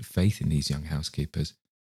haven't great faith in these young housekeepers.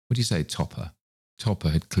 What do you say, Topper? Topper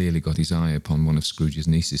had clearly got his eye upon one of Scrooge's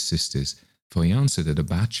niece's sisters, for he answered that a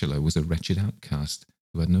bachelor was a wretched outcast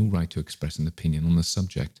who had no right to express an opinion on the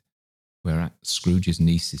subject, whereat Scrooge's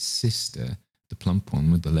niece's sister, the plump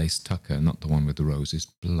one with the lace tucker, not the one with the roses,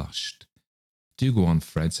 blushed. Do go on,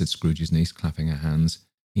 Fred, said Scrooge's niece, clapping her hands.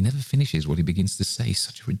 He never finishes what he begins to say,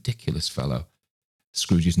 such a ridiculous fellow.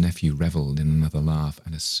 Scrooge's nephew revelled in another laugh,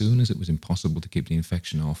 and as soon as it was impossible to keep the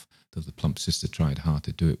infection off, though the plump sister tried hard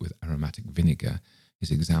to do it with aromatic vinegar, his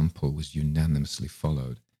example was unanimously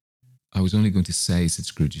followed. I was only going to say, said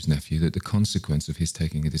Scrooge's nephew, that the consequence of his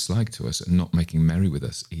taking a dislike to us and not making merry with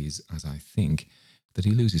us is, as I think, that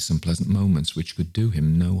he loses some pleasant moments which could do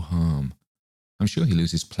him no harm. I'm sure he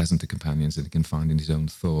loses pleasanter companions than he can find in his own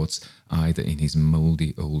thoughts, either in his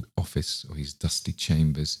mouldy old office or his dusty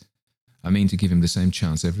chambers. I mean to give him the same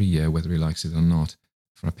chance every year, whether he likes it or not,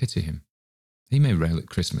 for I pity him. He may rail at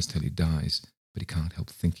Christmas till he dies, but he can't help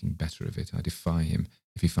thinking better of it. I defy him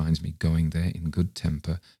if he finds me going there in good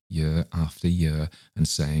temper, year after year, and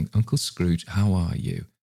saying, Uncle Scrooge, how are you?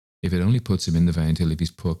 If it only puts him in the vein to leave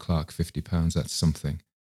his poor clerk £50, that's something.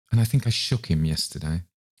 And I think I shook him yesterday.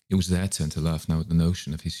 It was their turn to laugh now at the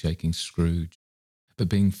notion of his shaking Scrooge. But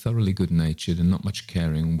being thoroughly good-natured and not much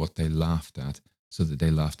caring what they laughed at, so that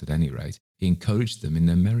they laughed at any rate, he encouraged them in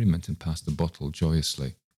their merriment and passed the bottle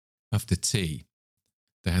joyously. After tea,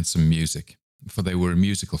 they had some music, for they were a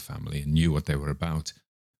musical family and knew what they were about.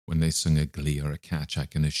 When they sung a glee or a catch, I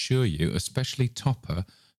can assure you, especially Topper,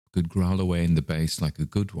 could growl away in the bass like a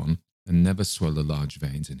good one and never swell the large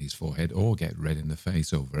veins in his forehead or get red in the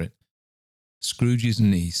face over it. Scrooge's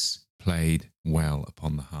niece played well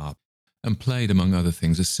upon the harp, and played, among other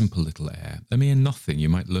things, a simple little air, a mere nothing. You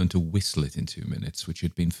might learn to whistle it in 2 minutes, which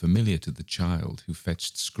had been familiar to the child who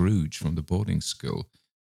fetched Scrooge from the boarding school,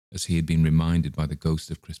 as he had been reminded by the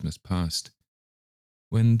ghost of Christmas past.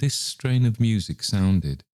 When this strain of music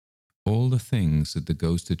sounded, all the things that the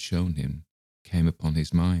ghost had shown him came upon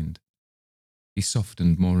his mind. He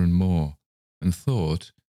softened more and more, and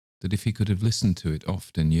thought that if he could have listened to it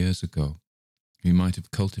often years ago, he might have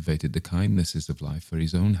cultivated the kindnesses of life for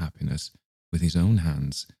his own happiness with his own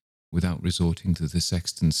hands, without resorting to the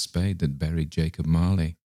sexton's spade that buried Jacob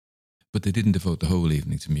Marley. But they didn't devote the whole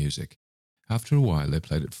evening to music. After a while they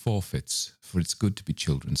played at forfeits, for it's good to be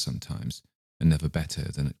children sometimes, and never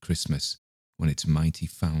better than at Christmas, when its mighty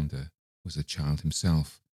founder was a child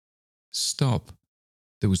himself. Stop!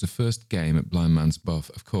 There was the first game at Blind Man's Buff,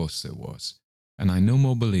 of course there was. And I no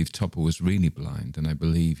more believe Topper was really blind than I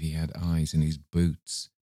believe he had eyes in his boots.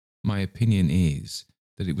 My opinion is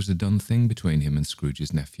that it was a done thing between him and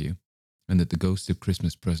Scrooge's nephew, and that the ghost of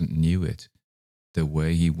Christmas present knew it. The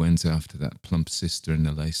way he went after that plump sister in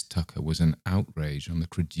the lace tucker was an outrage on the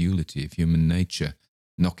credulity of human nature,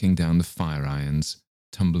 knocking down the fire irons,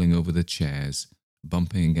 tumbling over the chairs,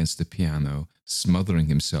 bumping against the piano, smothering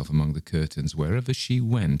himself among the curtains. Wherever she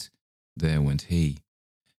went, there went he.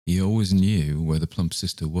 He always knew where the plump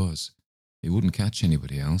sister was. He wouldn't catch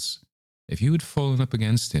anybody else. If you had fallen up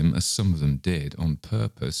against him, as some of them did, on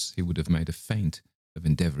purpose, he would have made a feint of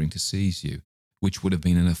endeavouring to seize you, which would have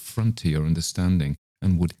been an affront to your understanding,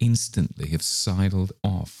 and would instantly have sidled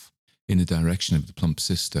off in the direction of the plump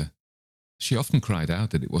sister. She often cried out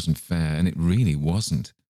that it wasn't fair, and it really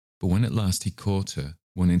wasn't. But when at last he caught her,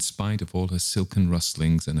 when in spite of all her silken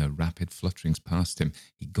rustlings and her rapid flutterings past him,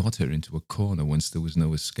 he got her into a corner whence there was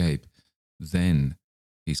no escape, then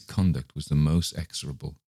his conduct was the most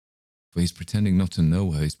execrable. For he's pretending not to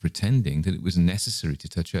know her, he's pretending that it was necessary to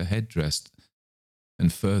touch her headdress,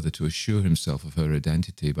 and further to assure himself of her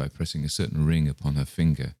identity by pressing a certain ring upon her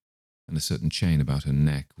finger, and a certain chain about her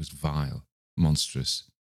neck, was vile, monstrous.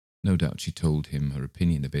 No doubt she told him her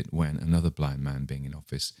opinion of it when, another blind man being in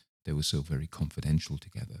office, they were so very confidential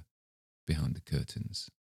together, behind the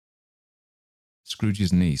curtains.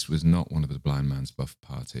 Scrooge's niece was not one of the blind man's buff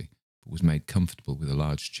party, but was made comfortable with a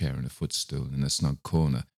large chair and a footstool in a snug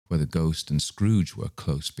corner, where the ghost and Scrooge were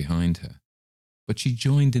close behind her. But she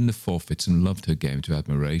joined in the forfeits and loved her game to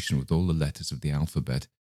admiration with all the letters of the alphabet.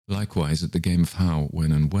 Likewise at the game of how,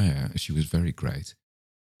 when, and where, she was very great.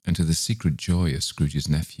 And to the secret joy of Scrooge's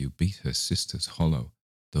nephew, beat her sisters hollow,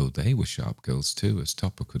 though they were sharp girls too, as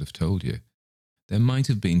Topper could have told you. There might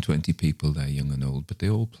have been 20 people there, young and old, but they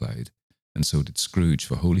all played, and so did Scrooge,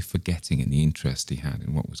 for wholly forgetting in the interest he had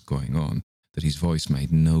in what was going on, that his voice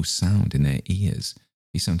made no sound in their ears.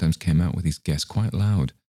 He sometimes came out with his guess quite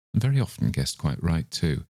loud, and very often guessed quite right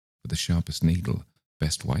too, for the sharpest needle,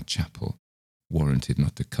 best Whitechapel, warranted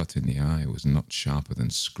not to cut in the eye, was not sharper than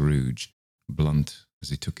Scrooge, blunt as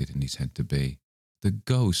he took it in his head to be. The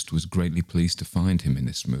ghost was greatly pleased to find him in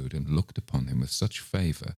this mood, and looked upon him with such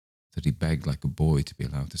favour that he begged like a boy to be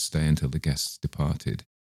allowed to stay until the guests departed.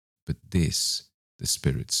 But this, the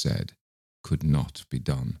spirit said, could not be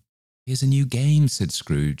done. "Here's a new game," said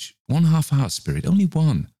Scrooge. "One half-heart, spirit, only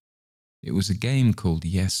one." It was a game called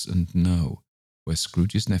Yes and No, where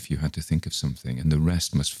Scrooge's nephew had to think of something, and the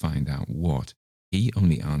rest must find out what, he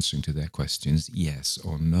only answering to their questions yes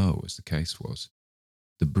or no, as the case was.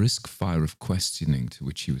 The brisk fire of questioning to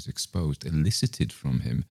which he was exposed elicited from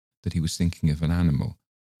him that he was thinking of an animal,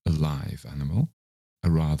 a live animal,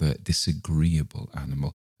 a rather disagreeable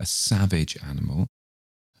animal, a savage animal,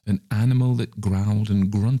 an animal that growled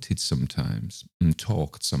and grunted sometimes, and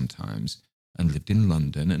talked sometimes, and lived in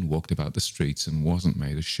London and walked about the streets and wasn't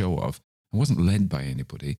made a show of, and wasn't led by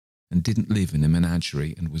anybody, and didn't live in a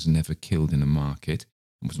menagerie and was never killed in a market,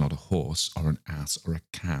 and was not a horse or an ass or a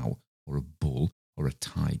cow or a bull or a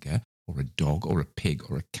tiger or a dog or a pig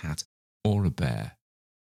or a cat or a bear.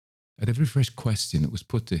 At every fresh question that was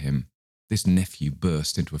put to him, this nephew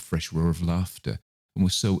burst into a fresh roar of laughter, and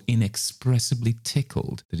was so inexpressibly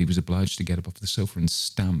tickled that he was obliged to get up off the sofa and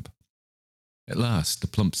stamp. At last, the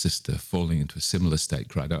plump sister, falling into a similar state,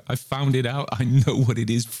 cried out, "I found it out. I know what it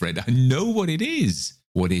is, Fred. I know what it is."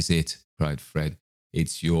 "What is it?" cried Fred.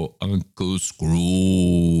 "It's your Uncle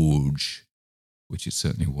Scrooge," which it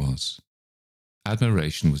certainly was.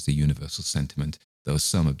 Admiration was the universal sentiment, though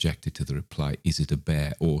some objected to the reply, "Is it a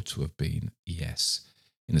bear?" ought to have been yes,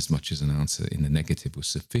 inasmuch as an answer in the negative was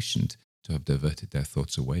sufficient to have diverted their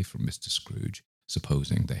thoughts away from Mr. Scrooge,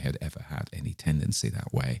 supposing they had ever had any tendency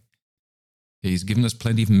that way. "He's given us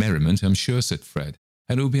plenty of merriment, I'm sure," said Fred,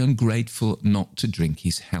 "and it would be ungrateful not to drink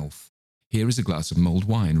his health. Here is a glass of mulled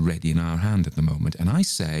wine ready in our hand at the moment, and I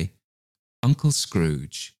say, Uncle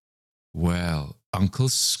Scrooge." "Well, Uncle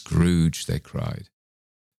Scrooge," they cried.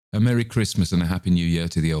 "A Merry Christmas and a Happy New Year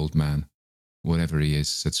to the old man, whatever he is,"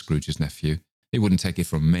 said Scrooge's nephew. "He wouldn't take it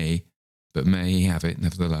from me, but may he have it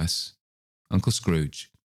nevertheless. Uncle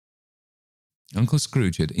Scrooge." Uncle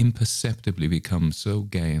Scrooge had imperceptibly become so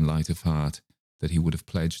gay and light of heart that he would have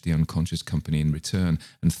pledged the unconscious company in return,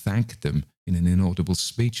 and thanked them in an inaudible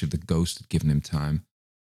speech if the ghost had given him time.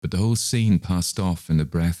 But the whole scene passed off in the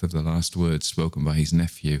breath of the last words spoken by his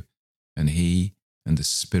nephew, and he and the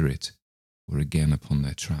spirit were again upon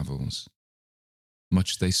their travels.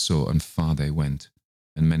 Much they saw and far they went,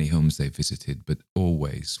 and many homes they visited, but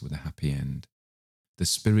always with a happy end. The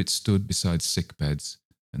spirit stood beside sick beds,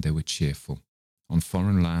 and they were cheerful, on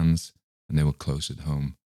foreign lands, and they were close at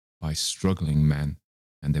home, by struggling men,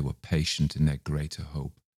 and they were patient in their greater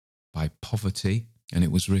hope, by poverty, and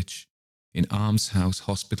it was rich, in almshouse,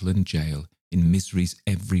 hospital, and jail, in misery's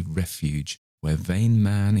every refuge, where vain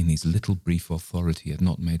man in his little brief authority had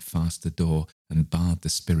not made fast the door and barred the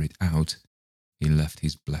spirit out, he left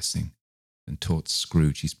his blessing and taught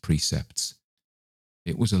Scrooge his precepts.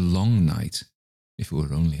 It was a long night, if it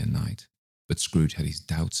were only a night, but Scrooge had his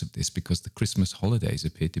doubts of this because the Christmas holidays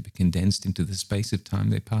appeared to be condensed into the space of time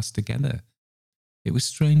they passed together. It was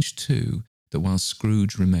strange, too, that while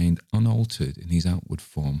Scrooge remained unaltered in his outward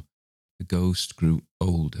form, the ghost grew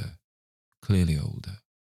older, clearly older.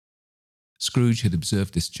 Scrooge had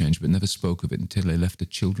observed this change, but never spoke of it until they left a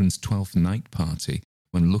children's 12th night party,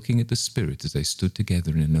 when looking at the spirit as they stood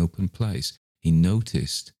together in an open place, he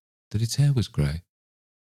noticed that its hair was grey.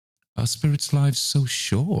 "Are spirits' lives so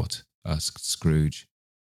short?" asked Scrooge.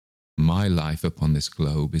 "My life upon this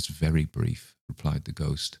globe is very brief," replied the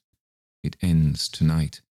ghost. "It ends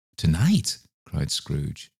tonight." "Tonight?" cried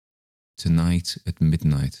Scrooge. "Tonight at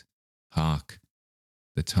midnight. Hark,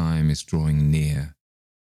 the time is drawing near."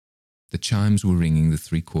 The chimes were ringing the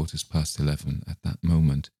 11:15 at that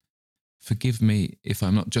moment. "Forgive me if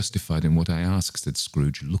I'm not justified in what I ask," said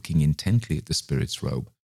Scrooge, looking intently at the spirit's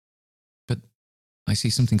robe. "But I see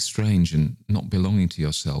something strange and not belonging to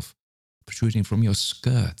yourself protruding from your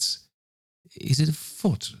skirts. Is it a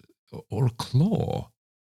foot or a claw?"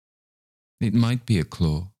 "It might be a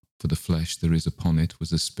claw, for the flesh there is upon it," was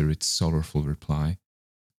the spirit's sorrowful reply.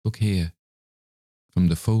 "Look here." From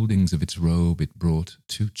the foldings of its robe it brought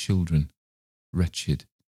 2 children, wretched,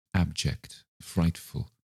 abject,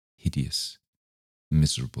 frightful, hideous,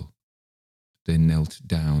 miserable. They knelt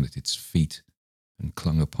down at its feet and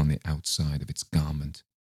clung upon the outside of its garment.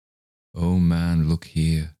 "Oh, man, look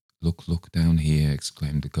here, look down here,"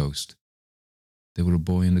 exclaimed the ghost. They were a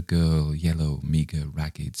boy and a girl, yellow, meagre,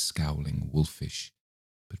 ragged, scowling, wolfish,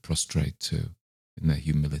 but prostrate too, in their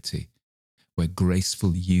humility, where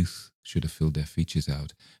graceful youth should have filled their features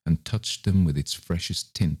out and touched them with its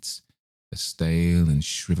freshest tints. A stale and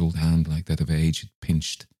shrivelled hand like that of age had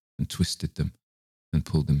pinched and twisted them, and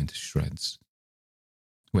pulled them into shreds.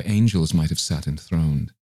 Where angels might have sat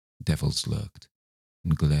enthroned, devils lurked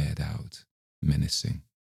and glared out, menacing.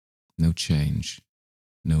 No change,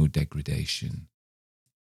 no degradation,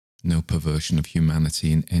 no perversion of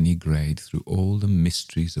humanity in any grade through all the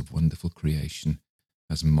mysteries of wonderful creation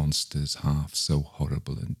as monsters half so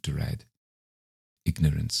horrible and dread,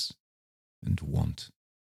 ignorance and want.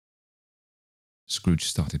 Scrooge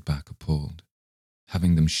started back appalled.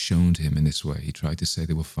 Having them shown to him in this way, he tried to say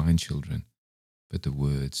they were fine children, but the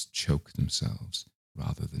words choked themselves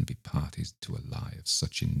rather than be parties to a lie of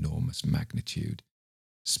such enormous magnitude.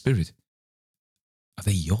 Spirit, are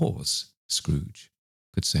they yours? Scrooge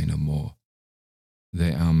could say no more.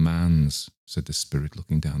 They are man's, said the spirit,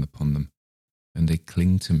 looking down upon them, and they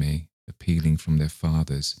cling to me, appealing from their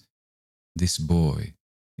fathers. This boy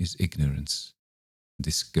is ignorance.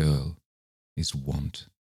 This girl is want.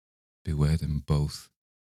 Beware them both,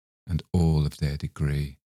 and all of their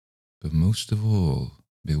degree. But most of all,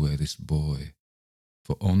 beware this boy,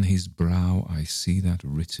 for on his brow I see that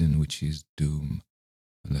written which is doom,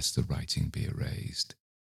 unless the writing be erased.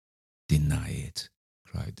 Deny it,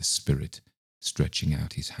 cried the spirit, stretching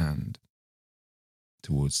out his hand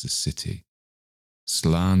towards the city.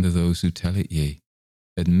 Slander those who tell it ye.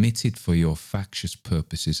 Admit it for your factious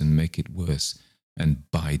purposes and make it worse, and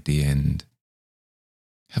bide the end.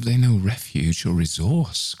 Have they no refuge or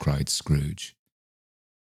resource? Cried Scrooge.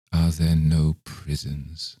 Are there no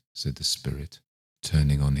prisons? Said the spirit,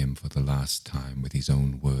 turning on him for the last time with his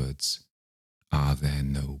own words. Are there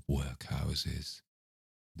no workhouses?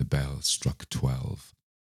 The bell struck 12.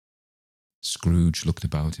 Scrooge looked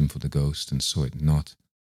about him for the ghost and saw it not.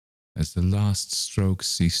 As the last stroke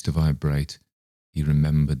ceased to vibrate, he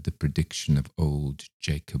remembered the prediction of old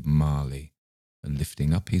Jacob Marley, and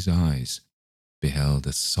lifting up his eyes, beheld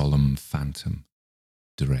a solemn phantom,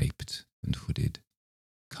 draped and hooded,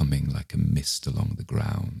 coming like a mist along the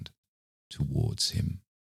ground towards him.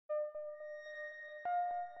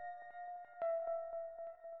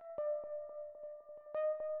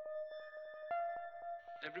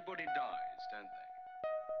 Everybody dies, don't they?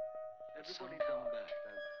 Everybody come back,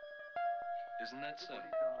 don't they? Isn't that so?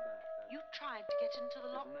 You tried to get into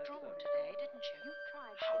the locked room today, didn't you?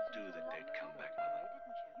 How do the dead come back, Mother?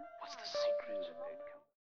 What's the secret of the dead come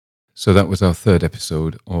back? So that was our third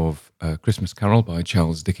episode of Christmas Carol by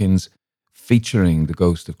Charles Dickens, featuring the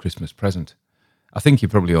ghost of Christmas Present. I think you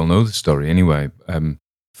probably all know the story anyway.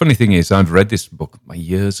 Funny thing is, I've read this book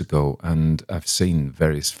years ago and I've seen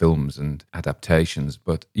various films and adaptations,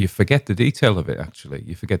 but you forget the detail of it, actually.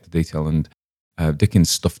 You forget the detail, and Dickens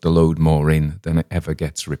stuffed a load more in than it ever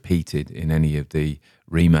gets repeated in any of the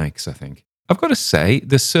remakes, I think. I've got to say,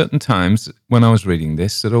 there's certain times when I was reading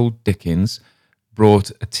this that old Dickens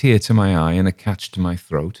brought a tear to my eye and a catch to my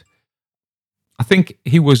throat. I think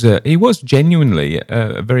he was genuinely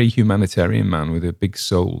a very humanitarian man with a big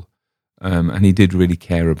soul, and he did really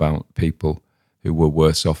care about people who were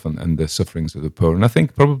worse off and the sufferings of the poor. And I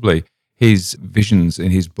think probably his visions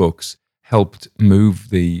in his books helped move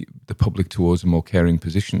the public towards a more caring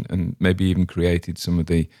position, and maybe even created some of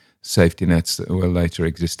the safety nets that were later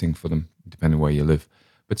existing for them, depending where you live.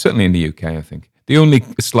 But certainly in the UK, I think. The only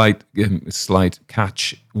slight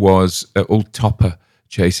catch was old Topper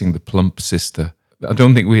chasing the plump sister. I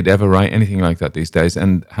don't think we'd ever write anything like that these days,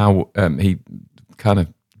 and how he kind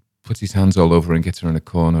of puts his hands all over and gets her in a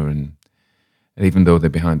corner, and even though they're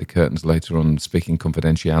behind the curtains later on speaking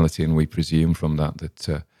confidentiality, and we presume from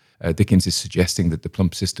that Dickens is suggesting that the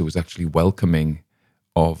plump sister was actually welcoming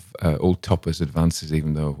of old Topper's advances,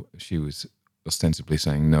 even though she was ostensibly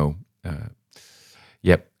saying no.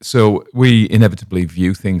 Yep. So we inevitably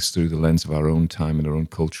view things through the lens of our own time and our own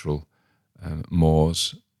cultural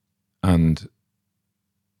mores. And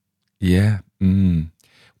yeah,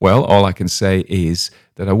 well, all I can say is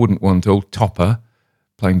that I wouldn't want old Topper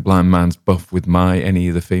playing blind man's buff with any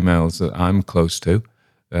of the females that I'm close to.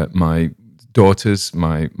 My daughters,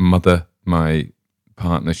 my mother, my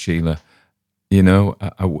partner, Sheila. You know,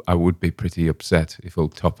 I would be pretty upset if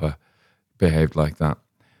old Topper behaved like that.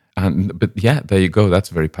 But yeah, there you go. That's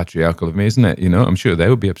very patriarchal of me, isn't it? You know, I'm sure they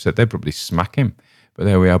would be upset. They'd probably smack him. But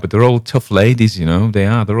there we are. But they're all tough ladies, you know.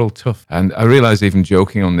 They're all tough. And I realise even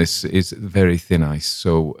joking on this is very thin ice.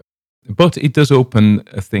 So, but it does open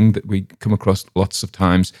a thing that we come across lots of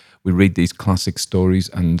times. We read these classic stories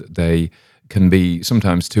and they can be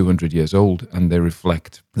sometimes 200 years old, and they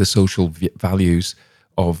reflect the social values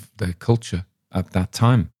of their culture at that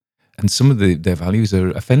time. And some of their values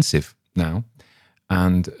are offensive now.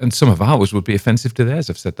 And some of ours would be offensive to theirs.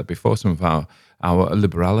 I've said that before. Some of our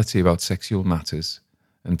liberality about sexual matters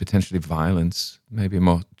and potentially violence, maybe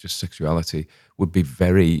more just sexuality, would be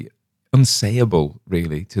very unsayable,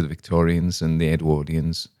 really, to the Victorians and the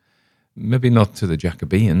Edwardians. Maybe not to the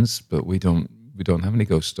Jacobeans, but we don't have any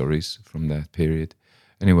ghost stories from that period.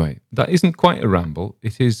 Anyway, that isn't quite a ramble.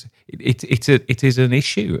 It is an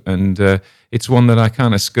issue, and it's one that I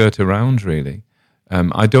kind of skirt around, really.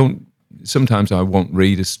 I don't. Sometimes I won't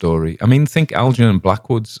read a story. I mean, think Algernon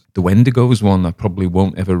Blackwood's The Wendigos one. I probably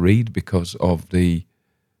won't ever read because of the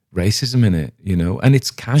racism in it, and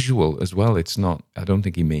it's casual as well. It's not. I don't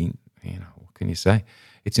think he mean. What can you say?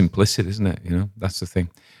 It's implicit, isn't it? That's the thing.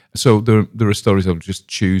 So there are stories I'll just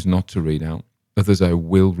choose not to read out. Others I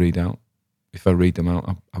will read out. If I read them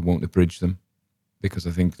out, I won't abridge them, because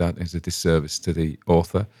I think that is a disservice to the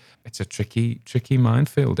author. It's a tricky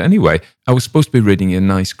minefield. Anyway, I was supposed to be reading a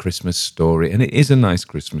nice Christmas story, and it is a nice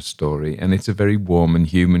Christmas story, and it's a very warm and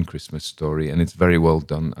human Christmas story, and it's very well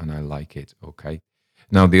done, and I like it, okay?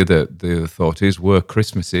 Now, the other thought is, were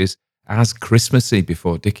Christmases as Christmassy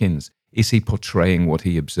before Dickens? Is he portraying what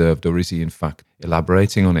he observed, or is he in fact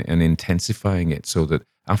elaborating on it and intensifying it so that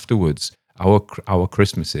afterwards our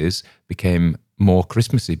Christmases became more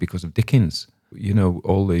Christmassy because of Dickens?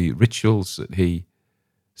 All the rituals that he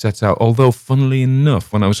sets out. Although, funnily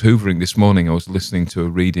enough, when I was hoovering this morning, I was listening to a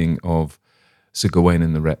reading of Sir Gawain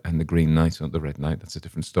and the Green Knight, not the Red Knight. That's a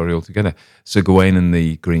different story altogether. Sir Gawain and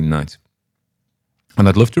the Green Knight. And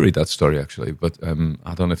I'd love to read that story, actually, but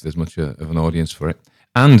I don't know if there's much of an audience for it.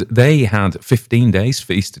 And they had 15 days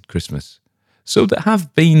feast at Christmas. So there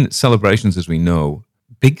have been celebrations, as we know,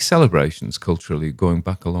 big celebrations culturally going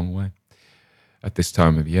back a long way at this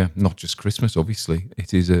time of year. Not just Christmas, obviously.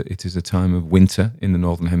 It is a time of winter in the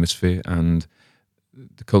Northern Hemisphere, and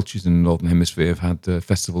the cultures in the Northern Hemisphere have had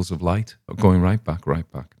festivals of light going right back.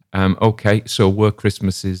 Okay, so were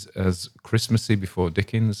Christmases as Christmassy before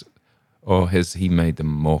Dickens, or has he made them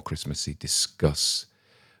more Christmassy? Discuss.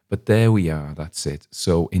 But there we are, that's it.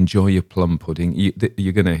 So enjoy your plum pudding.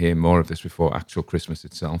 You're going to hear more of this before actual Christmas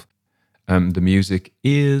itself. The music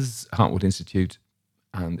is Heartwood Institute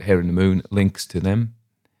and Hair in the Moon, links to them.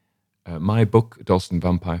 My book, Dalston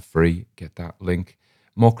Vampire, free, get that link.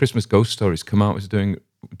 More Christmas ghost stories come out. It's doing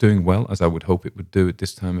well, as I would hope it would do at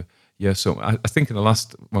this time of year. So I think in the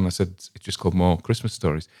last one I said it's just called More Christmas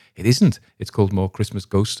Stories. It isn't. It's called More Christmas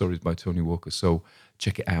Ghost Stories by Tony Walker. So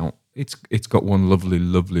check it out. It's got one lovely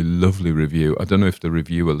review. I don't know if the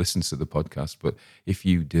reviewer listens to the podcast, but if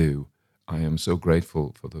you do, I am so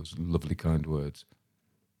grateful for those lovely, kind words.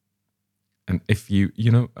 And if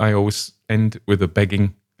I always end with a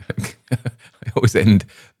begging. I always end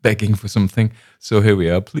begging for something. So here we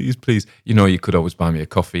are. Please. You could always buy me a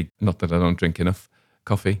coffee. Not that I don't drink enough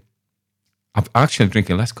coffee. I'm actually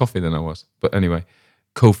drinking less coffee than I was. But anyway,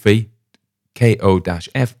 Ko-fi,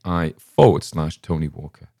 ko-fi/Tony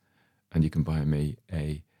Walker. And you can buy me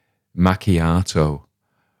a macchiato.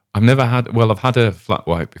 I've had a flat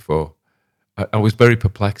white before. I was very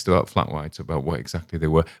perplexed about flat whites, about what exactly they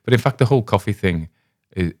were. But in fact, the whole coffee thing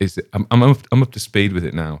I'm up to speed with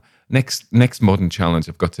it now. Next modern challenge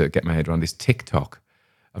I've got to get my head around is TikTok.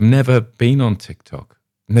 I've never been on TikTok.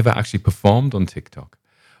 Never actually performed on TikTok.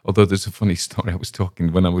 Although there's a funny story. I was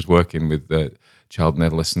talking when I was working with child and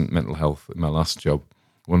adolescent mental health at my last job.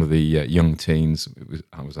 One of the young teens,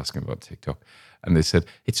 I was asking about TikTok, and they said,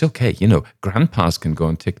 it's okay, grandpas can go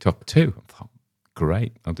on TikTok too. I thought,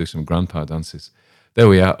 great, I'll do some grandpa dances. There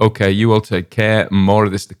we are. Okay, you all take care. More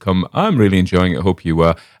of this to come. I'm really enjoying it. I hope you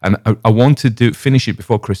are. And I want to finish it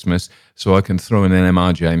before Christmas so I can throw in an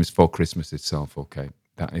MR James for Christmas itself. Okay,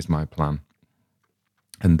 that is my plan.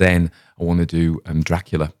 And then I want to do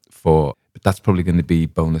Dracula but that's probably going to be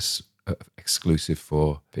bonus exclusive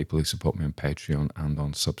for people who support me on Patreon and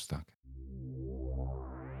on Substack.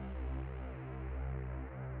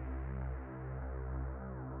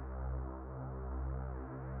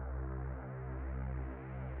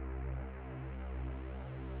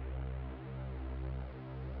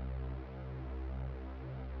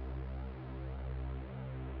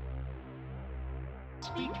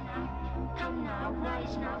 Speak now, come now,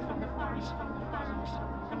 rise now from the forest, from the furrows,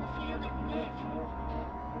 from the field of live.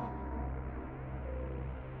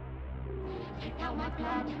 Take now my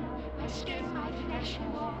blood, my skin, my flesh,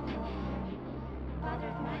 and walk. Father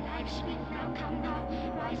of my life, speak now, come now,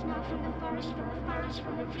 rise now from the forest, from the furrows,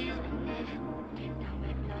 from the field and live. Take now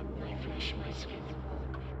my blood, my flesh, my skin, and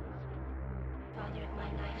walk. Father of my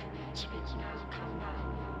life, speak now, come now,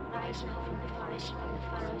 rise now from the forest, from the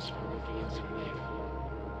furrows, from the fields and live.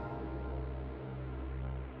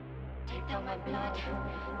 Take down my blood,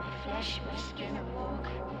 my flesh, my skin, and walk.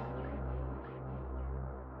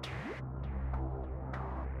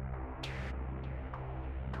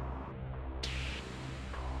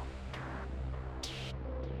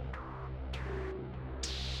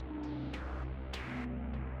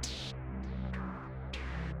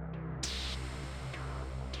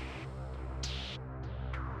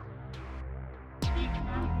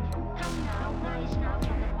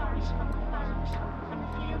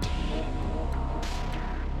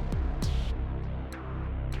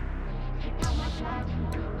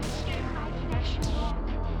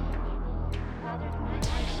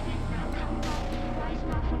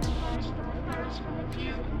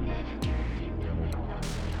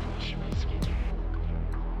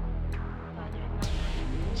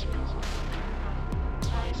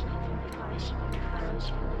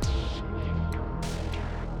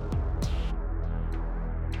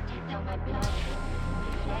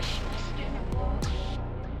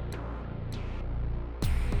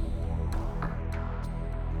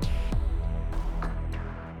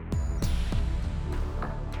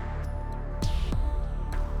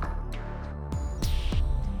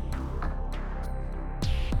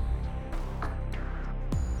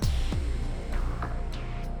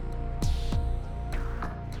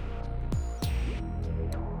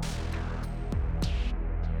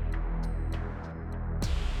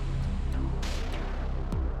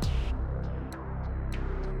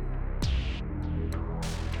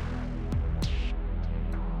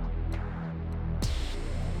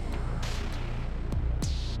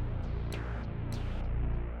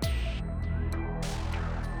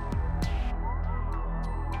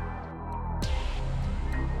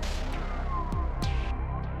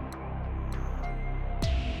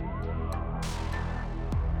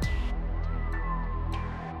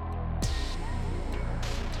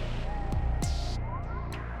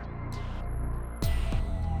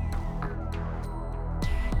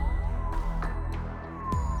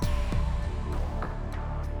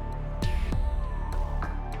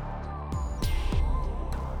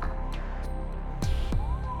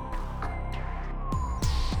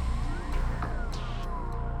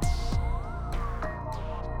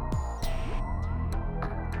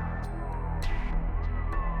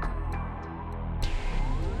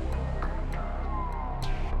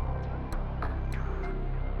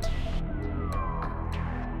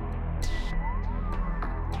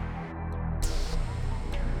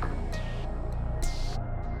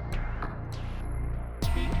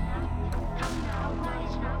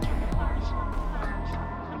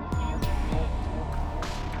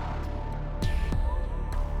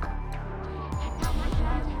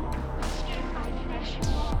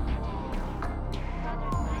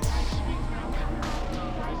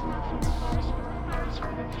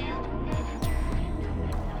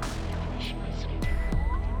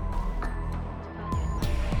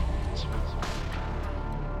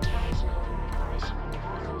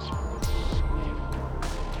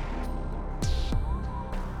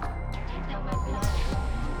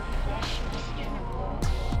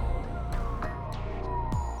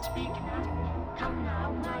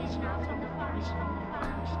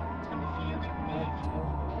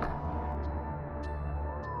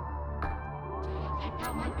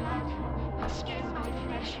 my blood, must in my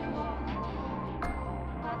flesh and walk.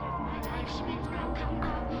 Father of my life, speak now, come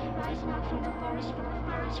now. Rise now from the forest, from the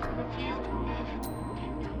furrows, from the field and live.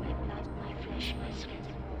 Take now my blood, my flesh, my skin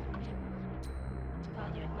and walk.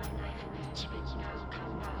 Father of my life, speak now,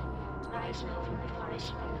 come now. Rise now from the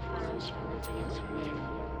forest, from the furrows, from the fields and live.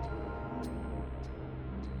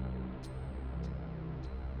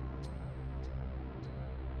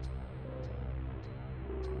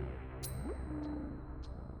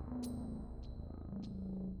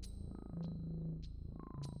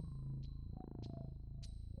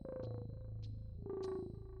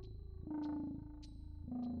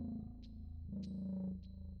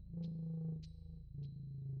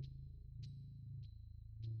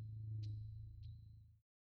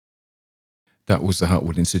 That was the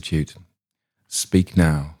Heartwood Institute. Speak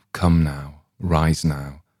now, come now, rise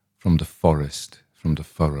now, from the forest, from the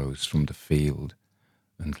furrows, from the field,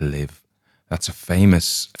 and live. That's a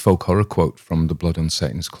famous folk horror quote from The Blood on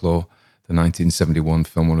Satan's Claw, the 1971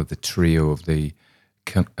 film, one of the trio of the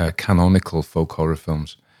canonical folk horror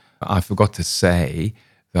films. I forgot to say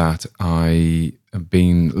that I have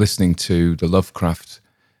been listening to the Lovecraft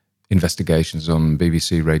investigations on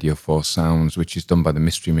BBC Radio 4 Sounds, which is done by the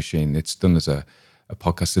Mystery Machine. It's done as a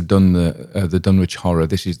podcast. They've done the Dunwich Horror.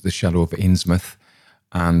 This is The Shadow of Innsmouth.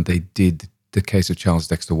 And they did The Case of Charles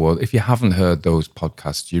Dexter Ward. If you haven't heard those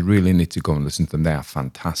podcasts, you really need to go and listen to them. They are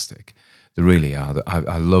fantastic. They really are.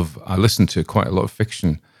 I listen to quite a lot of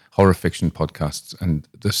horror fiction podcasts, and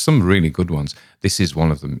there's some really good ones. This is one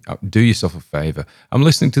of them. Do yourself a favor. I'm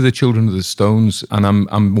listening to The Children of the Stones, and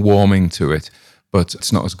I'm warming to it, but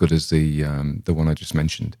it's not as good as the one I just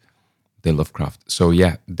mentioned, the Lovecraft. So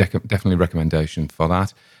yeah, definitely recommendation for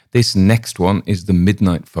that. This next one is The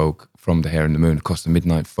Midnight Folk from The Hare and the Moon. Of course, The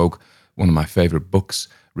Midnight Folk, one of my favorite books,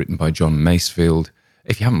 written by John Masefield.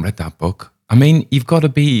 If you haven't read that book, I mean, you've got to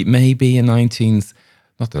be maybe a 19th,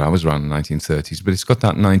 not that I was around the 1930s, but it's got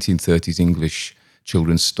that 1930s English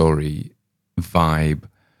children's story vibe.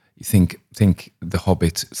 You think The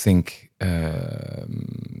Hobbit, think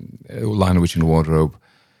Lion, the Witch and the Wardrobe,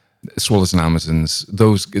 Swallows and Amazons.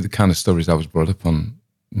 Those are the kind of stories I was brought up on,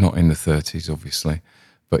 not in the 30s, obviously.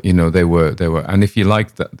 But you know, they were, and if you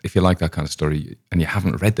like that kind of story, and you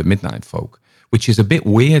haven't read The Midnight Folk, which is a bit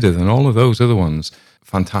weirder than all of those other ones,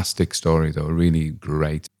 fantastic story though, really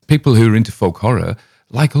great. People who are into folk horror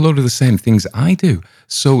like a lot of the same things I do.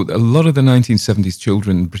 So a lot of the 1970s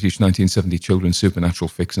children, British 1970 children, supernatural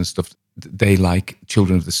fiction stuff, they like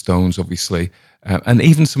Children of the Stones, obviously, and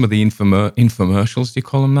even some of the infomercials, do you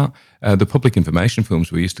call them that? The public information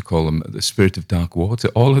films, we used to call them The Spirit of Dark Water,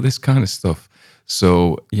 all of this kind of stuff.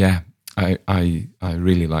 So yeah, I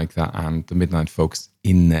really like that, and The Midnight Folk's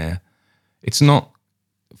in there. It's not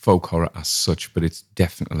folk horror as such, but it's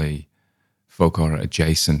definitely folk horror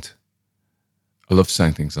adjacent. I love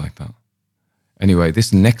saying things like that. Anyway,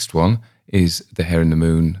 this next one is The Hare and the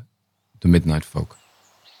Moon, The Midnight Folk.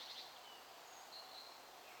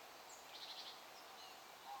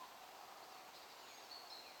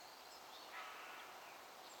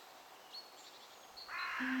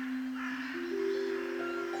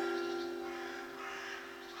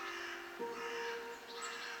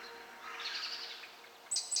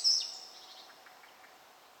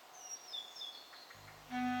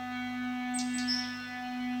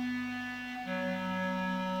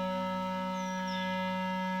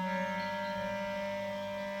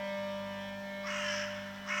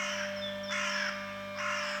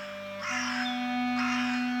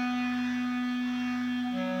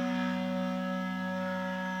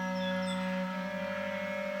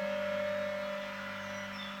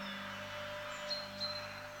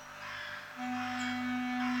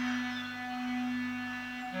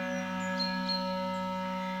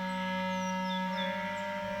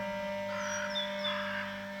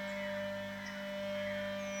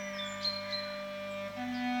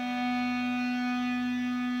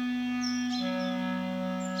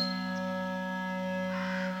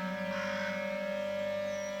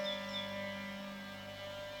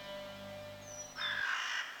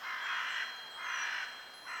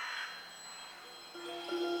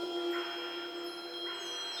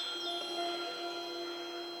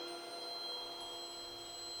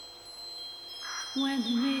 When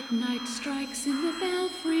the midnight strikes in the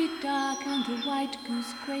belfry dark, and the white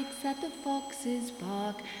goose quakes at the fox's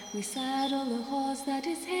bark, we saddle a horse that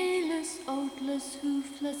is hayless, oatless,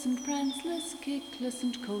 hoofless and pranceless, kickless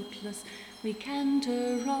and coatless. We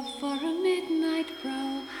canter off for a midnight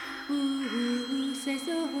prowl. Woo, says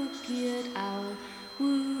the hook-eared owl.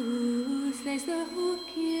 Woo, says the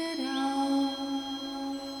hook-eared owl.